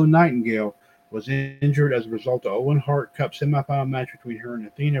that Willow Nightingale was injured as a result of Owen Hart Cup semifinal match between her and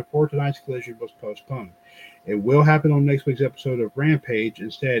Athena for tonight's Collision was postponed. It will happen on next week's episode of Rampage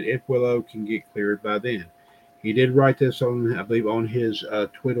instead if Willow can get cleared by then. He did write this on, I believe, on his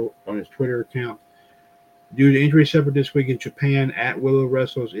Twitter account. Due to injury suffered this week in Japan, at Willow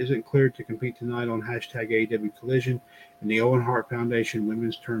Wrestles isn't cleared to compete tonight on #AEW Collision in the Owen Hart Foundation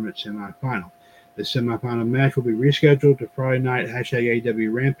Women's Tournament semifinal. The semifinal match will be rescheduled to Friday night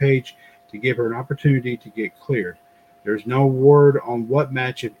 #AEW Rampage to give her an opportunity to get cleared. There's no word on what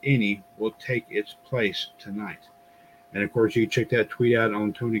match, if any, will take its place tonight. And of course, you can check that tweet out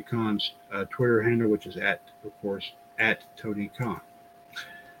on Tony Khan's Twitter handle, which is at Tony Khan.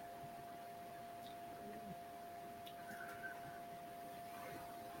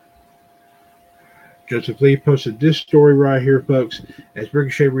 Joseph Lee posted this story right here, folks, as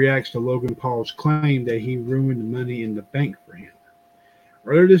Ricochet reacts to Logan Paul's claim that he ruined the Money in the Bank for him.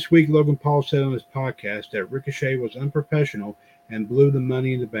 Earlier this week, Logan Paul said on his podcast that Ricochet was unprofessional and blew the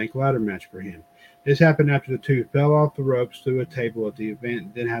Money in the Bank ladder match for him. This happened after the two fell off the ropes through a table at the event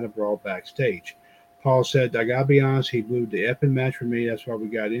and then had a brawl backstage. Paul said, I gotta be honest, he blew the effing match for me. That's why we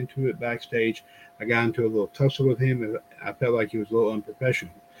got into it backstage. I got into a little tussle with him and I felt like he was a little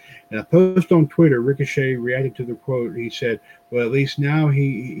unprofessional. In a post on Twitter, Ricochet reacted to the quote. He said, well, at least now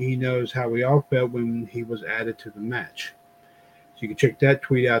he knows how we all felt when he was added to the match. So you can check that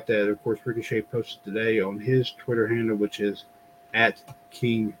tweet out that, of course, Ricochet posted today on his Twitter handle, which is at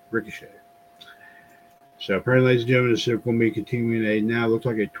King Ricochet. So apparently, ladies and gentlemen, this is going to be continuing now looks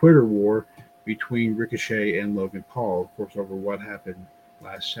like a Twitter war between Ricochet and Logan Paul, of course, over what happened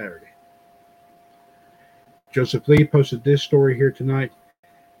last Saturday. Joseph Lee posted this story here tonight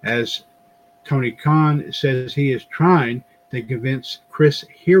as Tony Khan says he is trying to convince Chris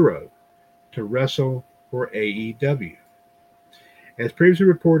Hero to wrestle for AEW. As previously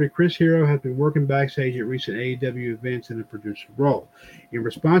reported, Chris Hero has been working backstage at recent AEW events in a producer role. In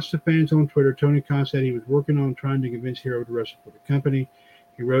response to fans on Twitter, Tony Khan said he was working on trying to convince Hero to wrestle for the company.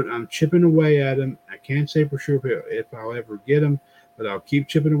 He wrote, I'm chipping away at him. I can't say for sure if I'll ever get him, but I'll keep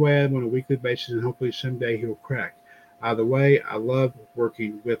chipping away at him on a weekly basis, and hopefully someday he'll crack. Either way, I love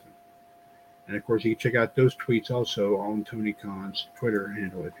working with him. And, of course, you can check out those tweets also on Tony Khan's Twitter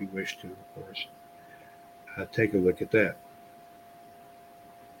handle if you wish to, of course. Take a look at that.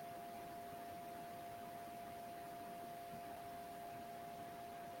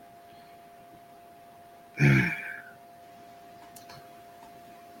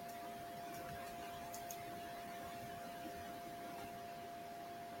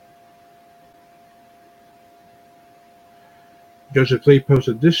 Joseph Lee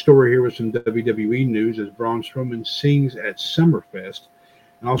posted this story here with some WWE news as Braun Strowman sings at Summerfest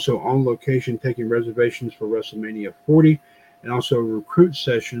and also on location taking reservations for WrestleMania 40 and also a recruit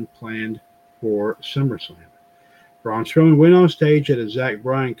session planned for SummerSlam. Braun Strowman went on stage at a Zach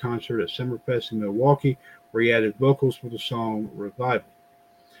Bryan concert at Summerfest in Milwaukee where he added vocals for the song Revival.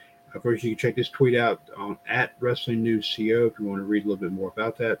 Of course, you can check this tweet out on at Wrestling News CO if you want to read a little bit more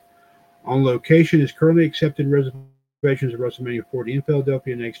about that. On location is currently accepting reservations of WrestleMania 40 in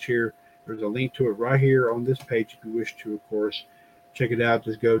Philadelphia next year. There's a link to it right here on this page if you wish to, of course, check it out.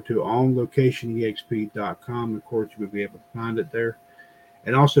 Just go to onlocationexp.com. Of course, you will be able to find it there.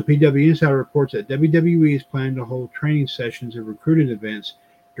 And also, PW Insider reports that WWE is planning to hold training sessions and recruiting events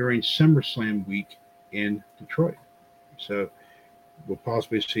during SummerSlam week in Detroit. So we'll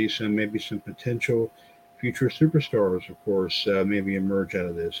possibly see maybe some potential future superstars, of course, maybe emerge out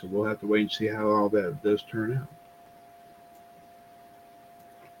of this. So we'll have to wait and see how all that does turn out.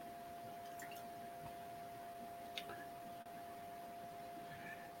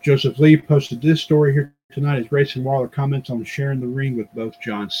 Joseph Lee posted this story here tonight as Grayson Waller comments on sharing the ring with both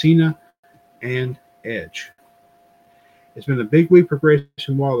John Cena and Edge. It's been a big week for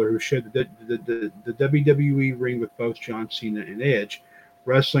Grayson Waller, who shared the WWE ring with both John Cena and Edge,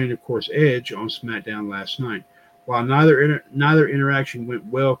 wrestling, of course, Edge on SmackDown last night. While neither interaction went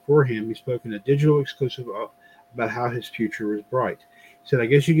well for him, he spoke in a digital exclusive about how his future was bright. He said, I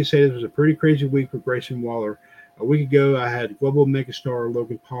guess you could say this was a pretty crazy week for Grayson Waller. A week ago, I had global megastar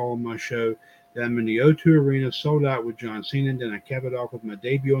Logan Paul on my show. Then I'm in the O2 Arena, sold out with John Cena. Then I capped it off with my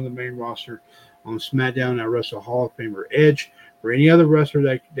debut on the main roster on SmackDown. I wrestled Hall of Famer Edge. For any other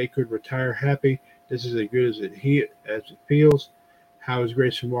wrestler, they could retire happy. This is as good as it feels. How is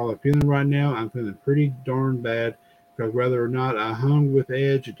Grayson Waller feeling right now? I'm feeling pretty darn bad because whether or not I hung with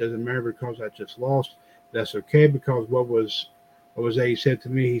Edge, it doesn't matter because I just lost. That's okay because what was that he said to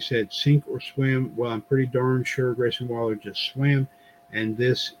me? He said, sink or swim. Well, I'm pretty darn sure Grayson Waller just swam, and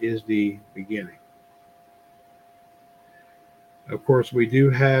this is the beginning. Of course, we do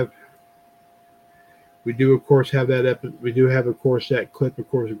of course have that clip, of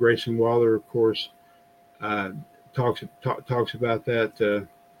course, of Grayson Waller, of course, talks about that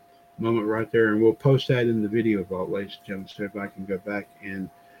moment right there, and we'll post that in the video vault, ladies and gentlemen, so everybody can go back and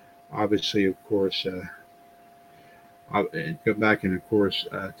obviously, of course, go back and, of course,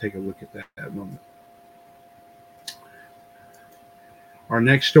 take a look at that moment. Our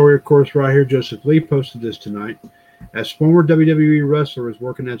next story, of course, right here, Joseph Lee posted this tonight. As former WWE wrestler is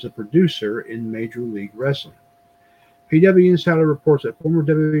working as a producer in Major League Wrestling. PW Insider reports that former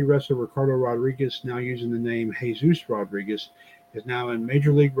WWE wrestler Ricardo Rodriguez, now using the name Jesus Rodriguez, is now in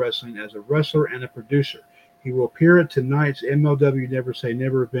Major League Wrestling as a wrestler and a producer. He will appear at tonight's MLW Never Say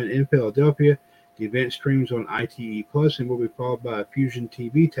Never event in Philadelphia. The event streams on ITE Plus and will be followed by a Fusion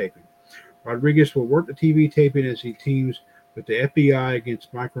TV taping. Rodriguez will work the TV taping as he teams with the FBI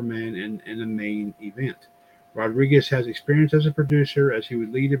against Microman in the main event. Rodriguez has experience as a producer, as he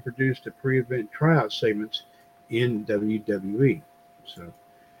would lead and produce the pre-event tryout segments in WWE. So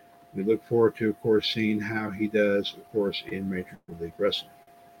we look forward to, of course, seeing how he does, of course, in Major League Wrestling.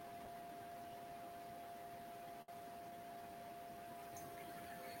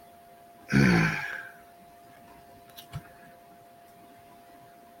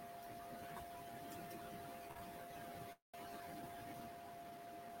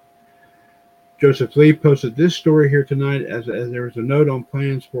 Joseph Lee posted this story here tonight as there was a note on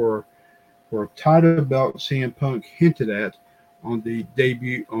plans for a title belt CM Punk hinted at on the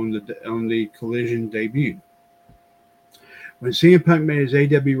debut on the Collision debut. When CM Punk made his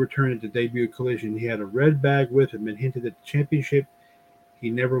AEW return at the debut Collision, he had a red bag with him and hinted that the championship he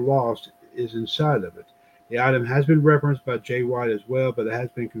never lost is inside of it. The item has been referenced by Jay White as well, but it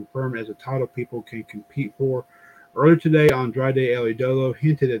has been confirmed as a title people can compete for. Earlier today, Andrade El Idolo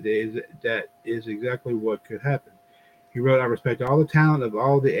hinted at that is exactly what could happen. He wrote, "I respect all the talent of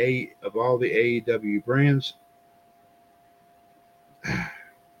all the AEW brands. I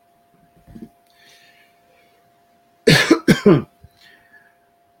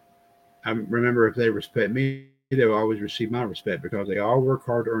remember if they respect me, they will always receive my respect because they all work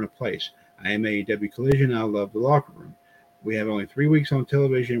hard to earn a place. I am AEW Collision. I love the locker room. We have only 3 weeks on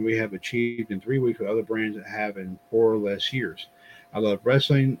television. We have achieved in 3 weeks what other brands have in 4 or less years. I love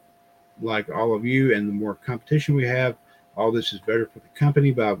wrestling like all of you, and the more competition we have, all this is better for the company,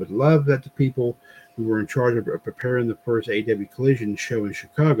 but I would love that the people who were in charge of preparing the first AEW Collision show in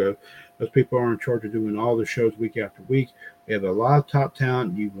Chicago, those people are in charge of doing all the shows week after week. We have a lot of top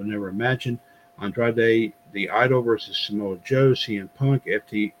talent you will never imagine. Andrade, the Idol versus Samoa Joe, CM Punk,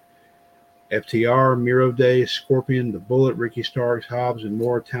 FTR, Miro Day, Scorpion, The Bullet, Ricky Starks, Hobbs, and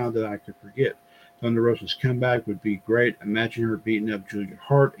more talent that I could forget. Thunder Rosa's comeback would be great. Imagine her beating up Julia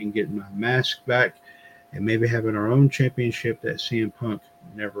Hart and getting my mask back and maybe having our own championship that CM Punk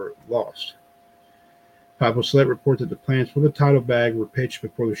never lost." Pablo Select reports that the plans for the title bag were pitched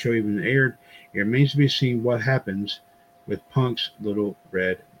before the show even aired. It remains to be seen what happens with Punk's little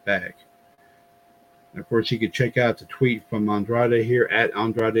red bag. And of course, you can check out the tweet from Andrade here at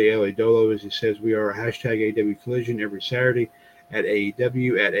Andrade El Idolo, as he says, "We are hashtag AEW Collision every Saturday at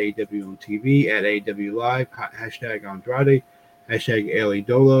AEW on TV, at AEW Live, hashtag Andrade, hashtag El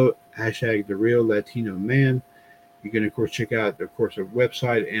Idolo, hashtag The Real Latino Man." You can, of course, check out, of course, a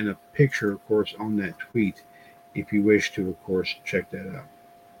website and a picture, of course, on that tweet if you wish to, of course, check that out.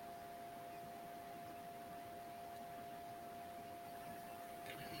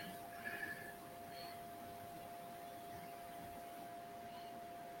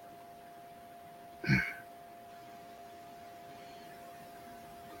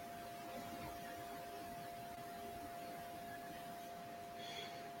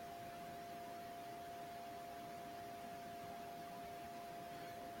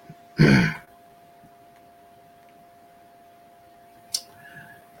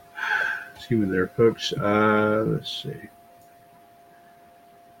 Excuse me there, folks. Let's see.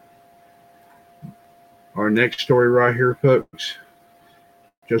 Our next story right here, folks.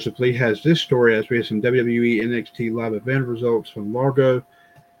 Joseph Lee has this story as we have some WWE NXT live event results from Largo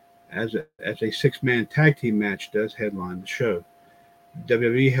as a six-man tag team match does headline the show.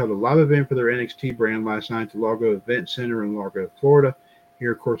 WWE held a live event for their NXT brand last night at the Largo Event Center in Largo, Florida.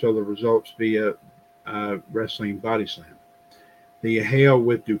 Here, of course, are the results via Wrestling Body Slam. The Hale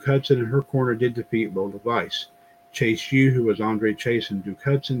with Duke Hudson in her corner did defeat Lola Vice. Chase U, who was Andre Chase and Duke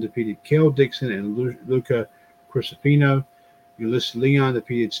Hudson, defeated Kel Dixon and Luca Crucifino. Ulysses Leon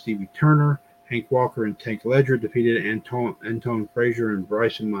defeated Stevie Turner. Hank Walker and Tank Ledger defeated Antone Frazier and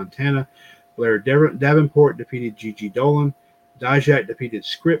Bryson Montana. Blair Davenport defeated Gigi Dolan. Dijak defeated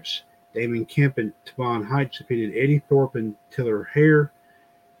Scripps. Damon Kemp and Tavon Heights defeated Eddie Thorpe and Tiller Hare.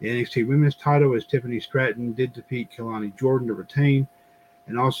 The NXT Women's title, as Tiffany Stratton did defeat Kelani Jordan to retain.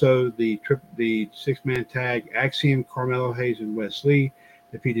 And also the six-man tag, Axiom, Carmelo Hayes, and Wes Lee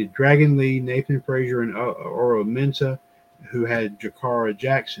defeated Dragon Lee, Nathan Frazier, and Oro Mensah, who had Jakara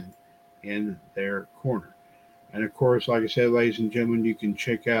Jackson in their corner. And of course, like I said, ladies and gentlemen, you can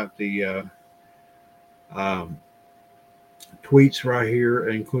check out the tweets right here,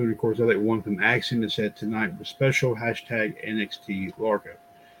 including, of course, I like one from Axiom that said tonight was special, hashtag NXT Largo.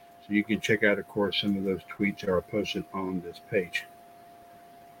 So you can check out, of course, some of those tweets that are posted on this page.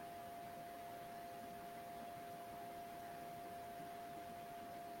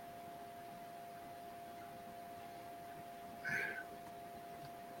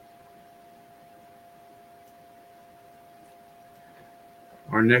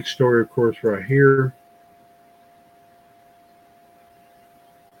 Our next story, of course, right here.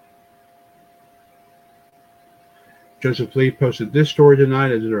 Joseph Lee posted this story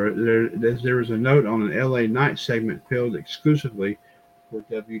tonight as there was a note on an LA Knight segment filled exclusively for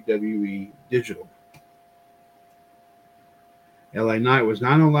WWE Digital. LA Knight was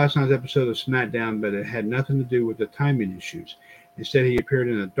not on last night's episode of SmackDown, but it had nothing to do with the timing issues. Instead, he appeared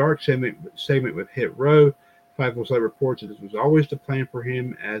in a dark segment with Hit Row. Fightful Select reports that this was always the plan for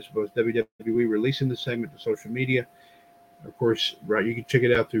him, as was WWE releasing the segment to social media. Of course, right, you can check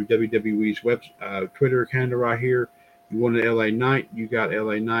it out through WWE's Twitter handle right here. You wanted LA Knight, you got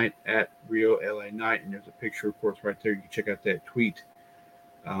LA Knight at Real LA Knight, and there's a picture, of course, right there. You can check out that tweet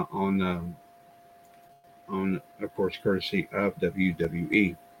on, of course, courtesy of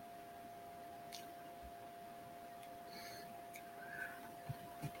WWE.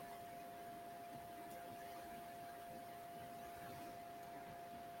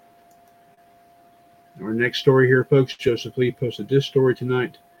 Our next story here, folks, Joseph Lee posted this story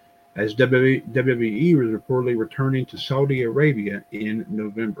tonight as WWE was reportedly returning to Saudi Arabia in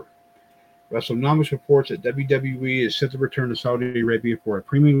November. WrestleNomics reports that WWE is set to return to Saudi Arabia for a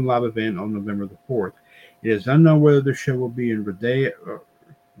premium live event on November the 4th. It is unknown whether the show will be in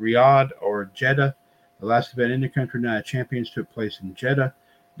Riyadh or Jeddah. The last event in the country Night of Champions took place in Jeddah.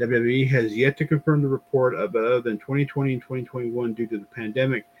 WWE has yet to confirm the report of other than 2020 and 2021 due to the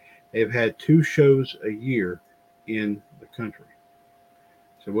pandemic. They've had 2 shows a year in the country.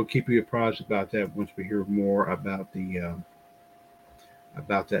 So we'll keep you apprised about that once we hear more about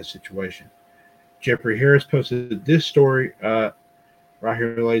that situation. Jeffrey Harris posted this story right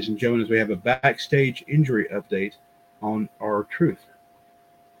here, ladies and gentlemen, as we have a backstage injury update on R-Truth.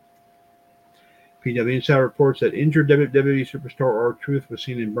 PW Insider reports that injured WWE superstar R-Truth was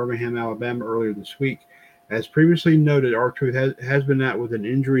seen in Birmingham, Alabama earlier this week. As previously noted, R-Truth has been out with an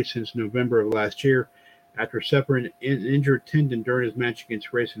injury since November of last year after suffering an injured tendon during his match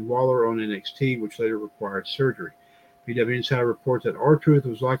against Grayson Waller on NXT, which later required surgery. PW Insider reports that R-Truth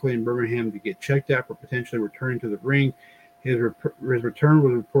was likely in Birmingham to get checked out for potentially returning to the ring. His return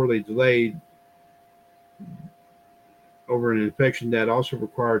was reportedly delayed over an infection that also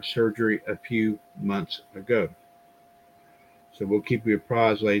required surgery a few months ago. So we'll keep you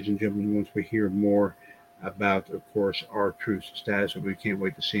apprised, ladies and gentlemen, once we hear more about, of course, R-Truth's status. But we can't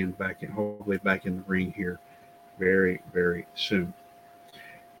wait to see him hopefully back in the ring here very, very soon.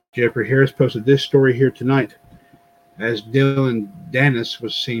 Jeffrey Harris posted this story here tonight as Dylan Dennis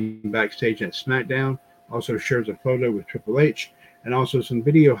was seen backstage at SmackDown. Also shares a photo with Triple H and also some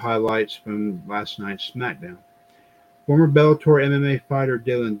video highlights from last night's SmackDown. Former Bellator MMA fighter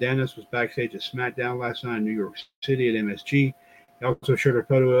Dylan Dennis was backstage at SmackDown last night in New York City at MSG. He also shared a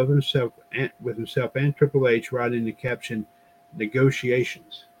photo of himself and Triple H writing the caption,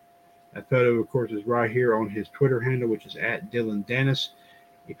 "Negotiations." That photo, of course, is right here on his Twitter handle, which is at Dylan Dennis,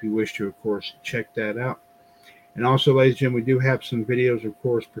 if you wish to, of course, check that out. And also, ladies and gentlemen, we do have some videos, of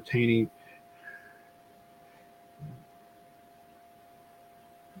course, pertaining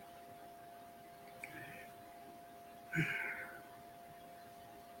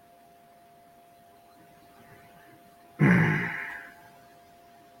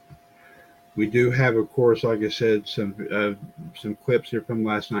we do have, of course, like I said, some clips here from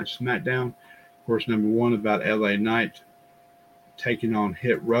last night's SmackDown. Of course, number one about LA Knight taking on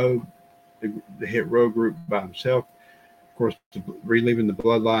Hit Row, the Hit Row group by himself. Of course, reliving the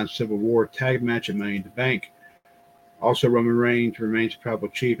Bloodline Civil War tag match at Money in the Bank. Also, Roman Reigns remains tribal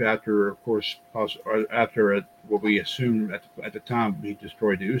chief after, of course, what we assumed at the time he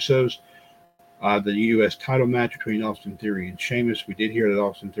destroyed the Usos. The U.S. title match between Austin Theory and Sheamus. We did hear that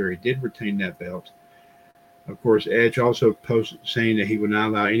Austin Theory did retain that belt. Of course, Edge also posted saying that he would not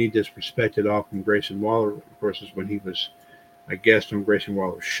allow any disrespect at all from Grayson Waller. Of course, is when he was a guest on Grayson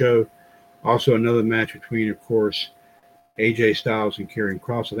Waller's show. Also, another match between, of course, AJ Styles and Karrion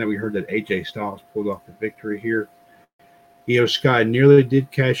Kross. I think we heard that AJ Styles pulled off the victory here. Io Sky nearly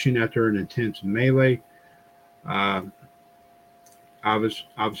did cash in after an intense melee.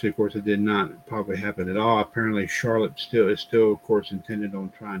 Obviously, of course, it did not probably happen at all. Apparently, Charlotte is still, of course, intended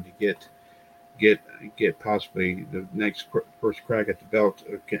on trying to get possibly the next first crack at the belt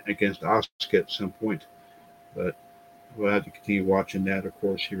against Asuka at some point. But we'll have to continue watching that, of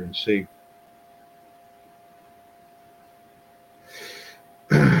course, here and see.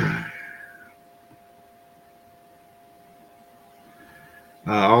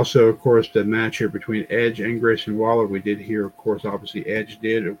 Also, of course, the match here between Edge and Grayson Waller. We did hear, of course, obviously Edge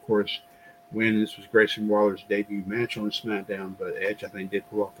did, of course, win. This was Grayson Waller's debut match on SmackDown, but Edge, I think, did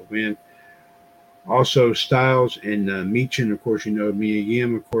pull off the win. Also, Styles and Meechin, of course, Mia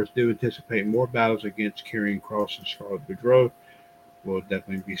Yim, of course, do anticipate more battles against Karrion Kross and Scarlett Bordeaux. We'll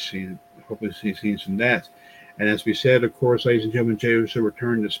definitely be seeing, hopefully seeing some of that. And as we said, of course, ladies and gentlemen, Jey Uso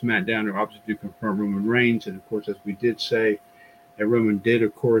returned to SmackDown to obviously confirm Roman Reigns. And, of course, as we did say, that Roman did,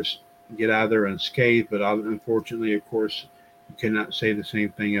 of course, get out of there unscathed. But unfortunately, of course, you cannot say the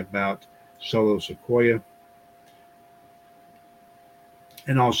same thing about Solo Sikoa.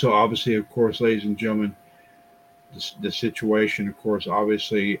 And also, obviously, of course, ladies and gentlemen, the situation, of course,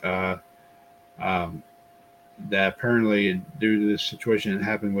 obviously, that apparently due to this situation that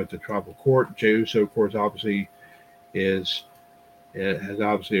happened with the tribal court, Jey Uso, of course, obviously has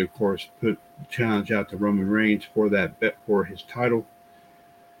obviously, of course, put the challenge out to Roman Reigns for that bet for his title.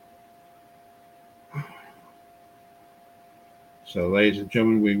 So, ladies and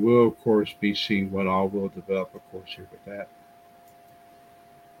gentlemen, we will, of course, be seeing what all will develop, of course, here with that.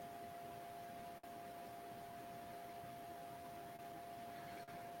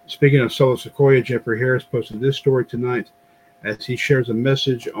 Speaking of Solo Sikoa, Jeffrey Harris posted this story tonight as he shares a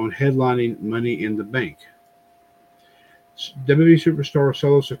message on headlining Money in the Bank. WWE superstar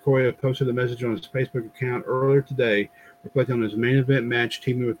Solo Sikoa posted a message on his Facebook account earlier today, reflecting on his main event match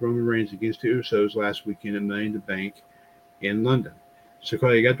teaming with Roman Reigns against the Usos last weekend at Money in the Bank in London.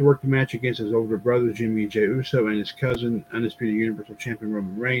 Sikoa got to work the match against his older brother Jimmy Jey Uso and his cousin, Undisputed Universal Champion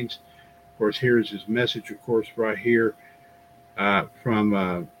Roman Reigns. Of course, here is his message, of course, right here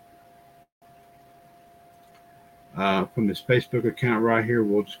from his Facebook account right here.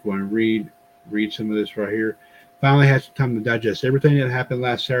 We'll just go and read some of this right here. Finally had some time to digest everything that happened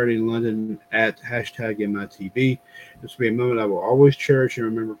last Saturday in London at #MITV. This will be a moment I will always cherish and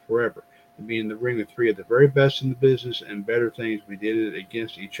remember forever. To be in the ring with three of the very best in the business and better things, we did it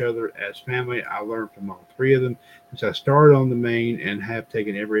against each other as family. I learned from all three of them since I started on the main and have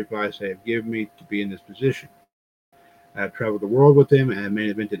taken every advice they have given me to be in this position. I have traveled the world with them and have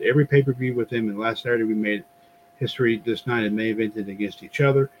main evented every pay-per-view with them, and last Saturday we made history this night and main evented against each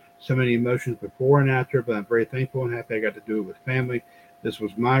other. So many emotions before and after, but I'm very thankful and happy I got to do it with family. This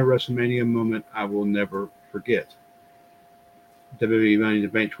was my WrestleMania moment I will never forget. WWE Money in the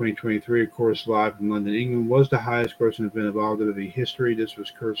Bank 2023, of course, live in London, England, was the highest grossing event of all WWE history. This was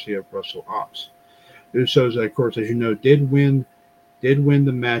courtesy of Russell Ops. The Usos, of course, as you know, did win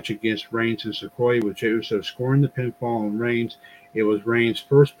the match against Reigns and Sikoa, with Jey Uso scoring the pinfall on Reigns. It was Reigns'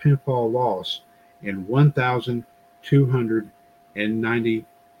 first pinfall loss in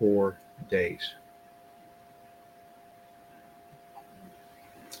 1,294 days.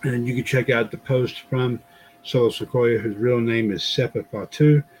 And you can check out the post from Solo Sikoa, whose real name is Sepa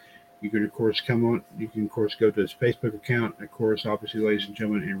Fatu. You can, of course, go to his Facebook account, of course, obviously, ladies and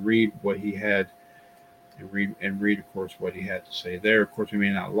gentlemen, and read what he had, of course, what he had to say there. Of course, we may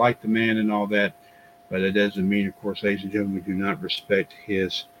not like the man and all that, but it doesn't mean, of course, ladies and gentlemen, we do not,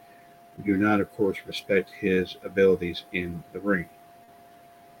 of course, respect his abilities in the ring.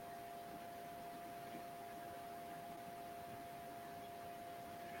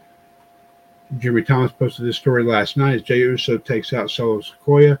 Jeremy Thomas posted this story last night as Jey Uso takes out Solo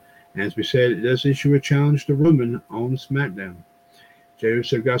Sikoa. And as we said, it does issue a challenge to Roman on SmackDown. Jey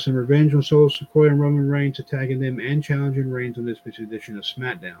Uso got some revenge on Solo Sikoa and Roman Reigns, attacking them and challenging Reigns on this week's edition of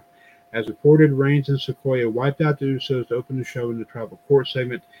SmackDown. As reported, Reigns and Sikoa wiped out the Usos to open the show in the tribal court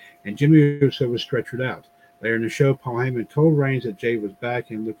segment, and Jimmy Uso was stretchered out. Later in the show, Paul Heyman told Reigns that Jey was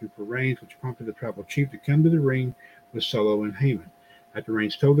back and looking for Reigns, which prompted the tribal chief to come to the ring with Solo and Heyman. After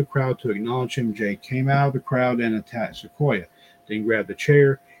Reigns told the crowd to acknowledge him, Jey came out of the crowd and attacked Sikoa. Then grabbed the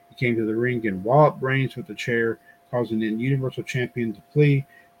chair. He came to the ring and walloped Reigns with the chair, causing the Universal Champion to flee.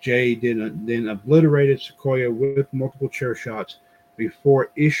 Jey then obliterated Sikoa with multiple chair shots before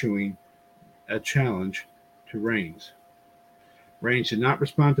issuing a challenge to Reigns. Reigns did not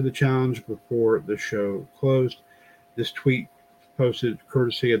respond to the challenge before the show closed. This tweet posted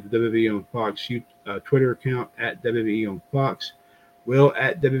courtesy of the WWE on Fox Twitter account at WWE on Fox. Will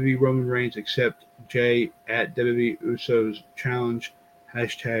at WWE Roman Reigns accept Jey at WWE Usos challenge?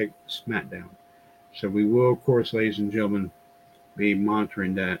 #SmackDown. So we will, of course, ladies and gentlemen, be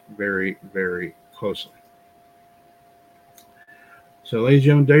monitoring that very, very closely. So, ladies and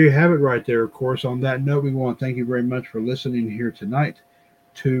gentlemen, there you have it right there. Of course, on that note, we want to thank you very much for listening here tonight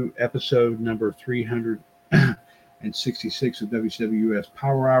to episode number 300. and 66 of WCWUS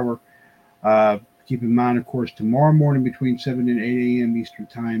Power Hour. Keep in mind, of course, tomorrow morning between 7 and 8 a.m. Eastern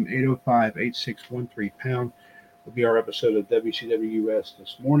Time, 805-8613-pound will be our episode of WCWUS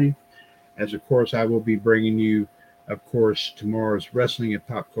this morning. As, of course, I will be bringing you, of course, tomorrow's wrestling and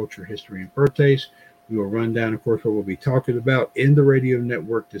pop culture history and birthdays. We will run down, of course, what we'll be talking about in the radio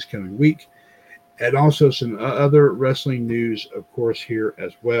network this coming week, and also some other wrestling news, of course, here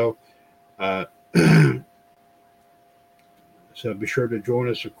as well. So be sure to join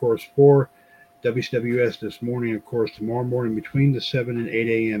us, of course, for WCWUS this morning, of course, tomorrow morning between the 7 and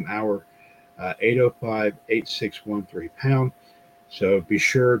 8 a.m. hour, 805-8613-pound. So be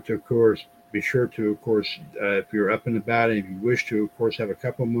sure to, of course, if you're up and about and if you wish to, of course, have a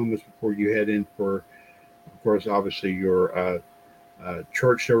couple of moments before you head in for, of course, obviously your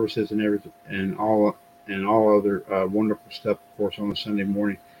church services and everything, and all other wonderful stuff, of course, on a Sunday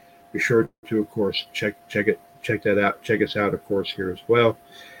morning. Be sure to, of course, check that out. Check us out, of course, here as well.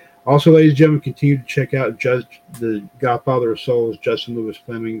 Also, ladies and gentlemen, continue to check out the Godfather of Soul, Justin Lewis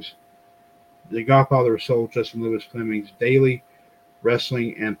Fleming's daily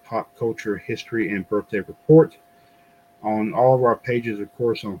wrestling and pop culture history and birthday report on all of our pages, of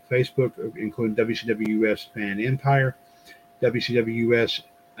course, on Facebook, including WCWUS Fan Empire, WCWUS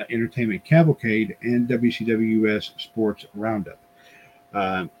Entertainment Cavalcade, and WCWUS Sports Roundup.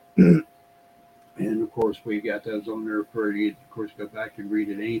 And, of course, we got those on there for you, of course, go back and read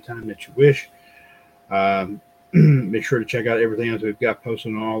it anytime that you wish. Make sure to check out everything else we've got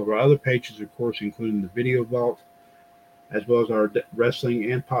posted on all of our other pages, of course, including the Video Vault, as well as our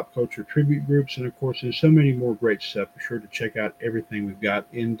wrestling and pop culture tribute groups. And, of course, there's so many more great stuff. Be sure to check out everything we've got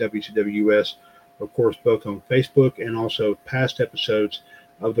in WCWUS, of course, both on Facebook and also past episodes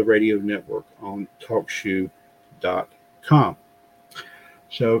of the radio network on TalkShoe.com.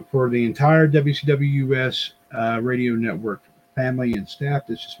 So for the entire WCWUS radio network family and staff,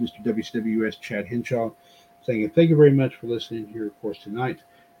 this is Mr. WCWUS Chad Hinshaw saying thank you very much for listening here, of course, tonight.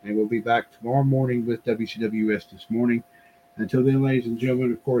 And we'll be back tomorrow morning with WCWUS This Morning. Until then, ladies and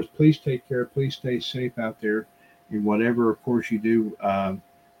gentlemen, of course, please take care. Please stay safe out there in whatever, of course, you do. Of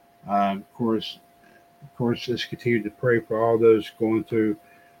course, let's continue to pray for all those going through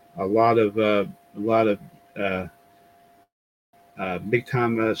a lot of big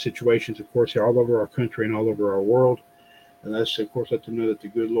time situations, of course, all over our country and all over our world. And let's, of course, let them know that the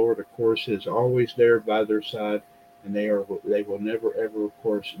good Lord, of course, is always there by their side, and they will never, ever, of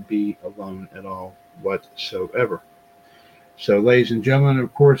course, be alone at all whatsoever. So, ladies and gentlemen,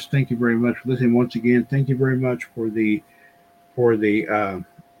 of course, thank you very much for listening. Once again, thank you very much for the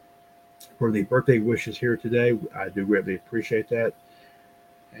birthday wishes here today. I do greatly appreciate that,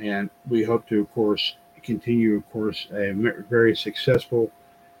 and we hope to, of course, continue, of course, a very successful,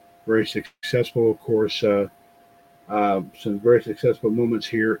 of course, some very successful moments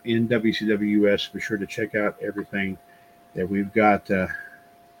here in WCWUS. Be sure to check out everything that we've got.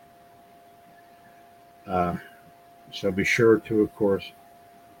 So be sure to, of course,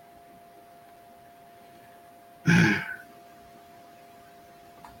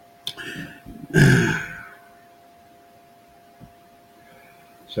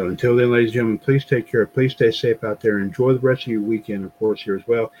 so until then, ladies and gentlemen, please take care. Please stay safe out there. Enjoy the rest of your weekend, of course, here as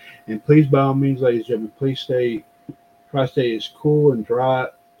well. And please, by all means, ladies and gentlemen, please try to stay as cool and dry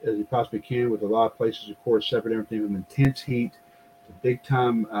as you possibly can, with a lot of places, of course, suffering everything from intense heat to big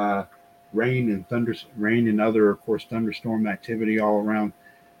time rain and other, of course, thunderstorm activity all around.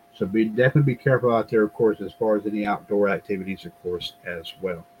 So definitely be careful out there, of course, as far as any outdoor activities, of course, as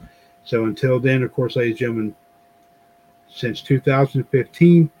well. So until then, of course, ladies and gentlemen, since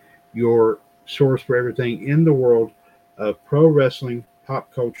 2015, your source for everything in the world of pro wrestling,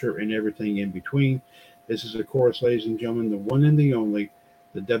 pop culture, and everything in between. This is, of course, ladies and gentlemen, the one and the only,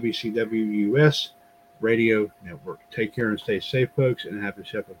 the WCWUS Radio Network. Take care and stay safe, folks, and have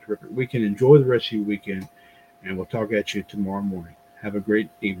yourself a terrific weekend. Enjoy the rest of your weekend, and we'll talk at you tomorrow morning. Have a great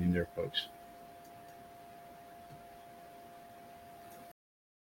evening there, folks.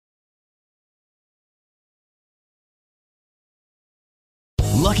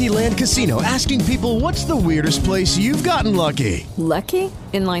 Lucky Land Casino, asking people, what's the weirdest place you've gotten lucky? Lucky?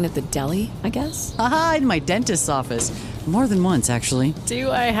 In line at the deli, I guess? Aha, in my dentist's office. More than once, actually.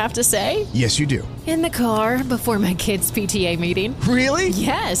 Do I have to say? Yes, you do. In the car before my kids' PTA meeting. Really?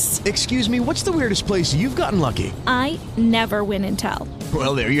 Yes. Excuse me, what's the weirdest place you've gotten lucky? I never win and tell.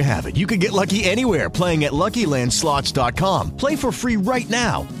 Well, there you have it. You can get lucky anywhere, playing at LuckyLandSlots.com. Play for free right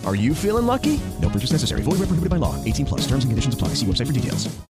now. Are you feeling lucky? No purchase necessary. Void where prohibited by law. 18+. Terms and conditions apply. See website for details.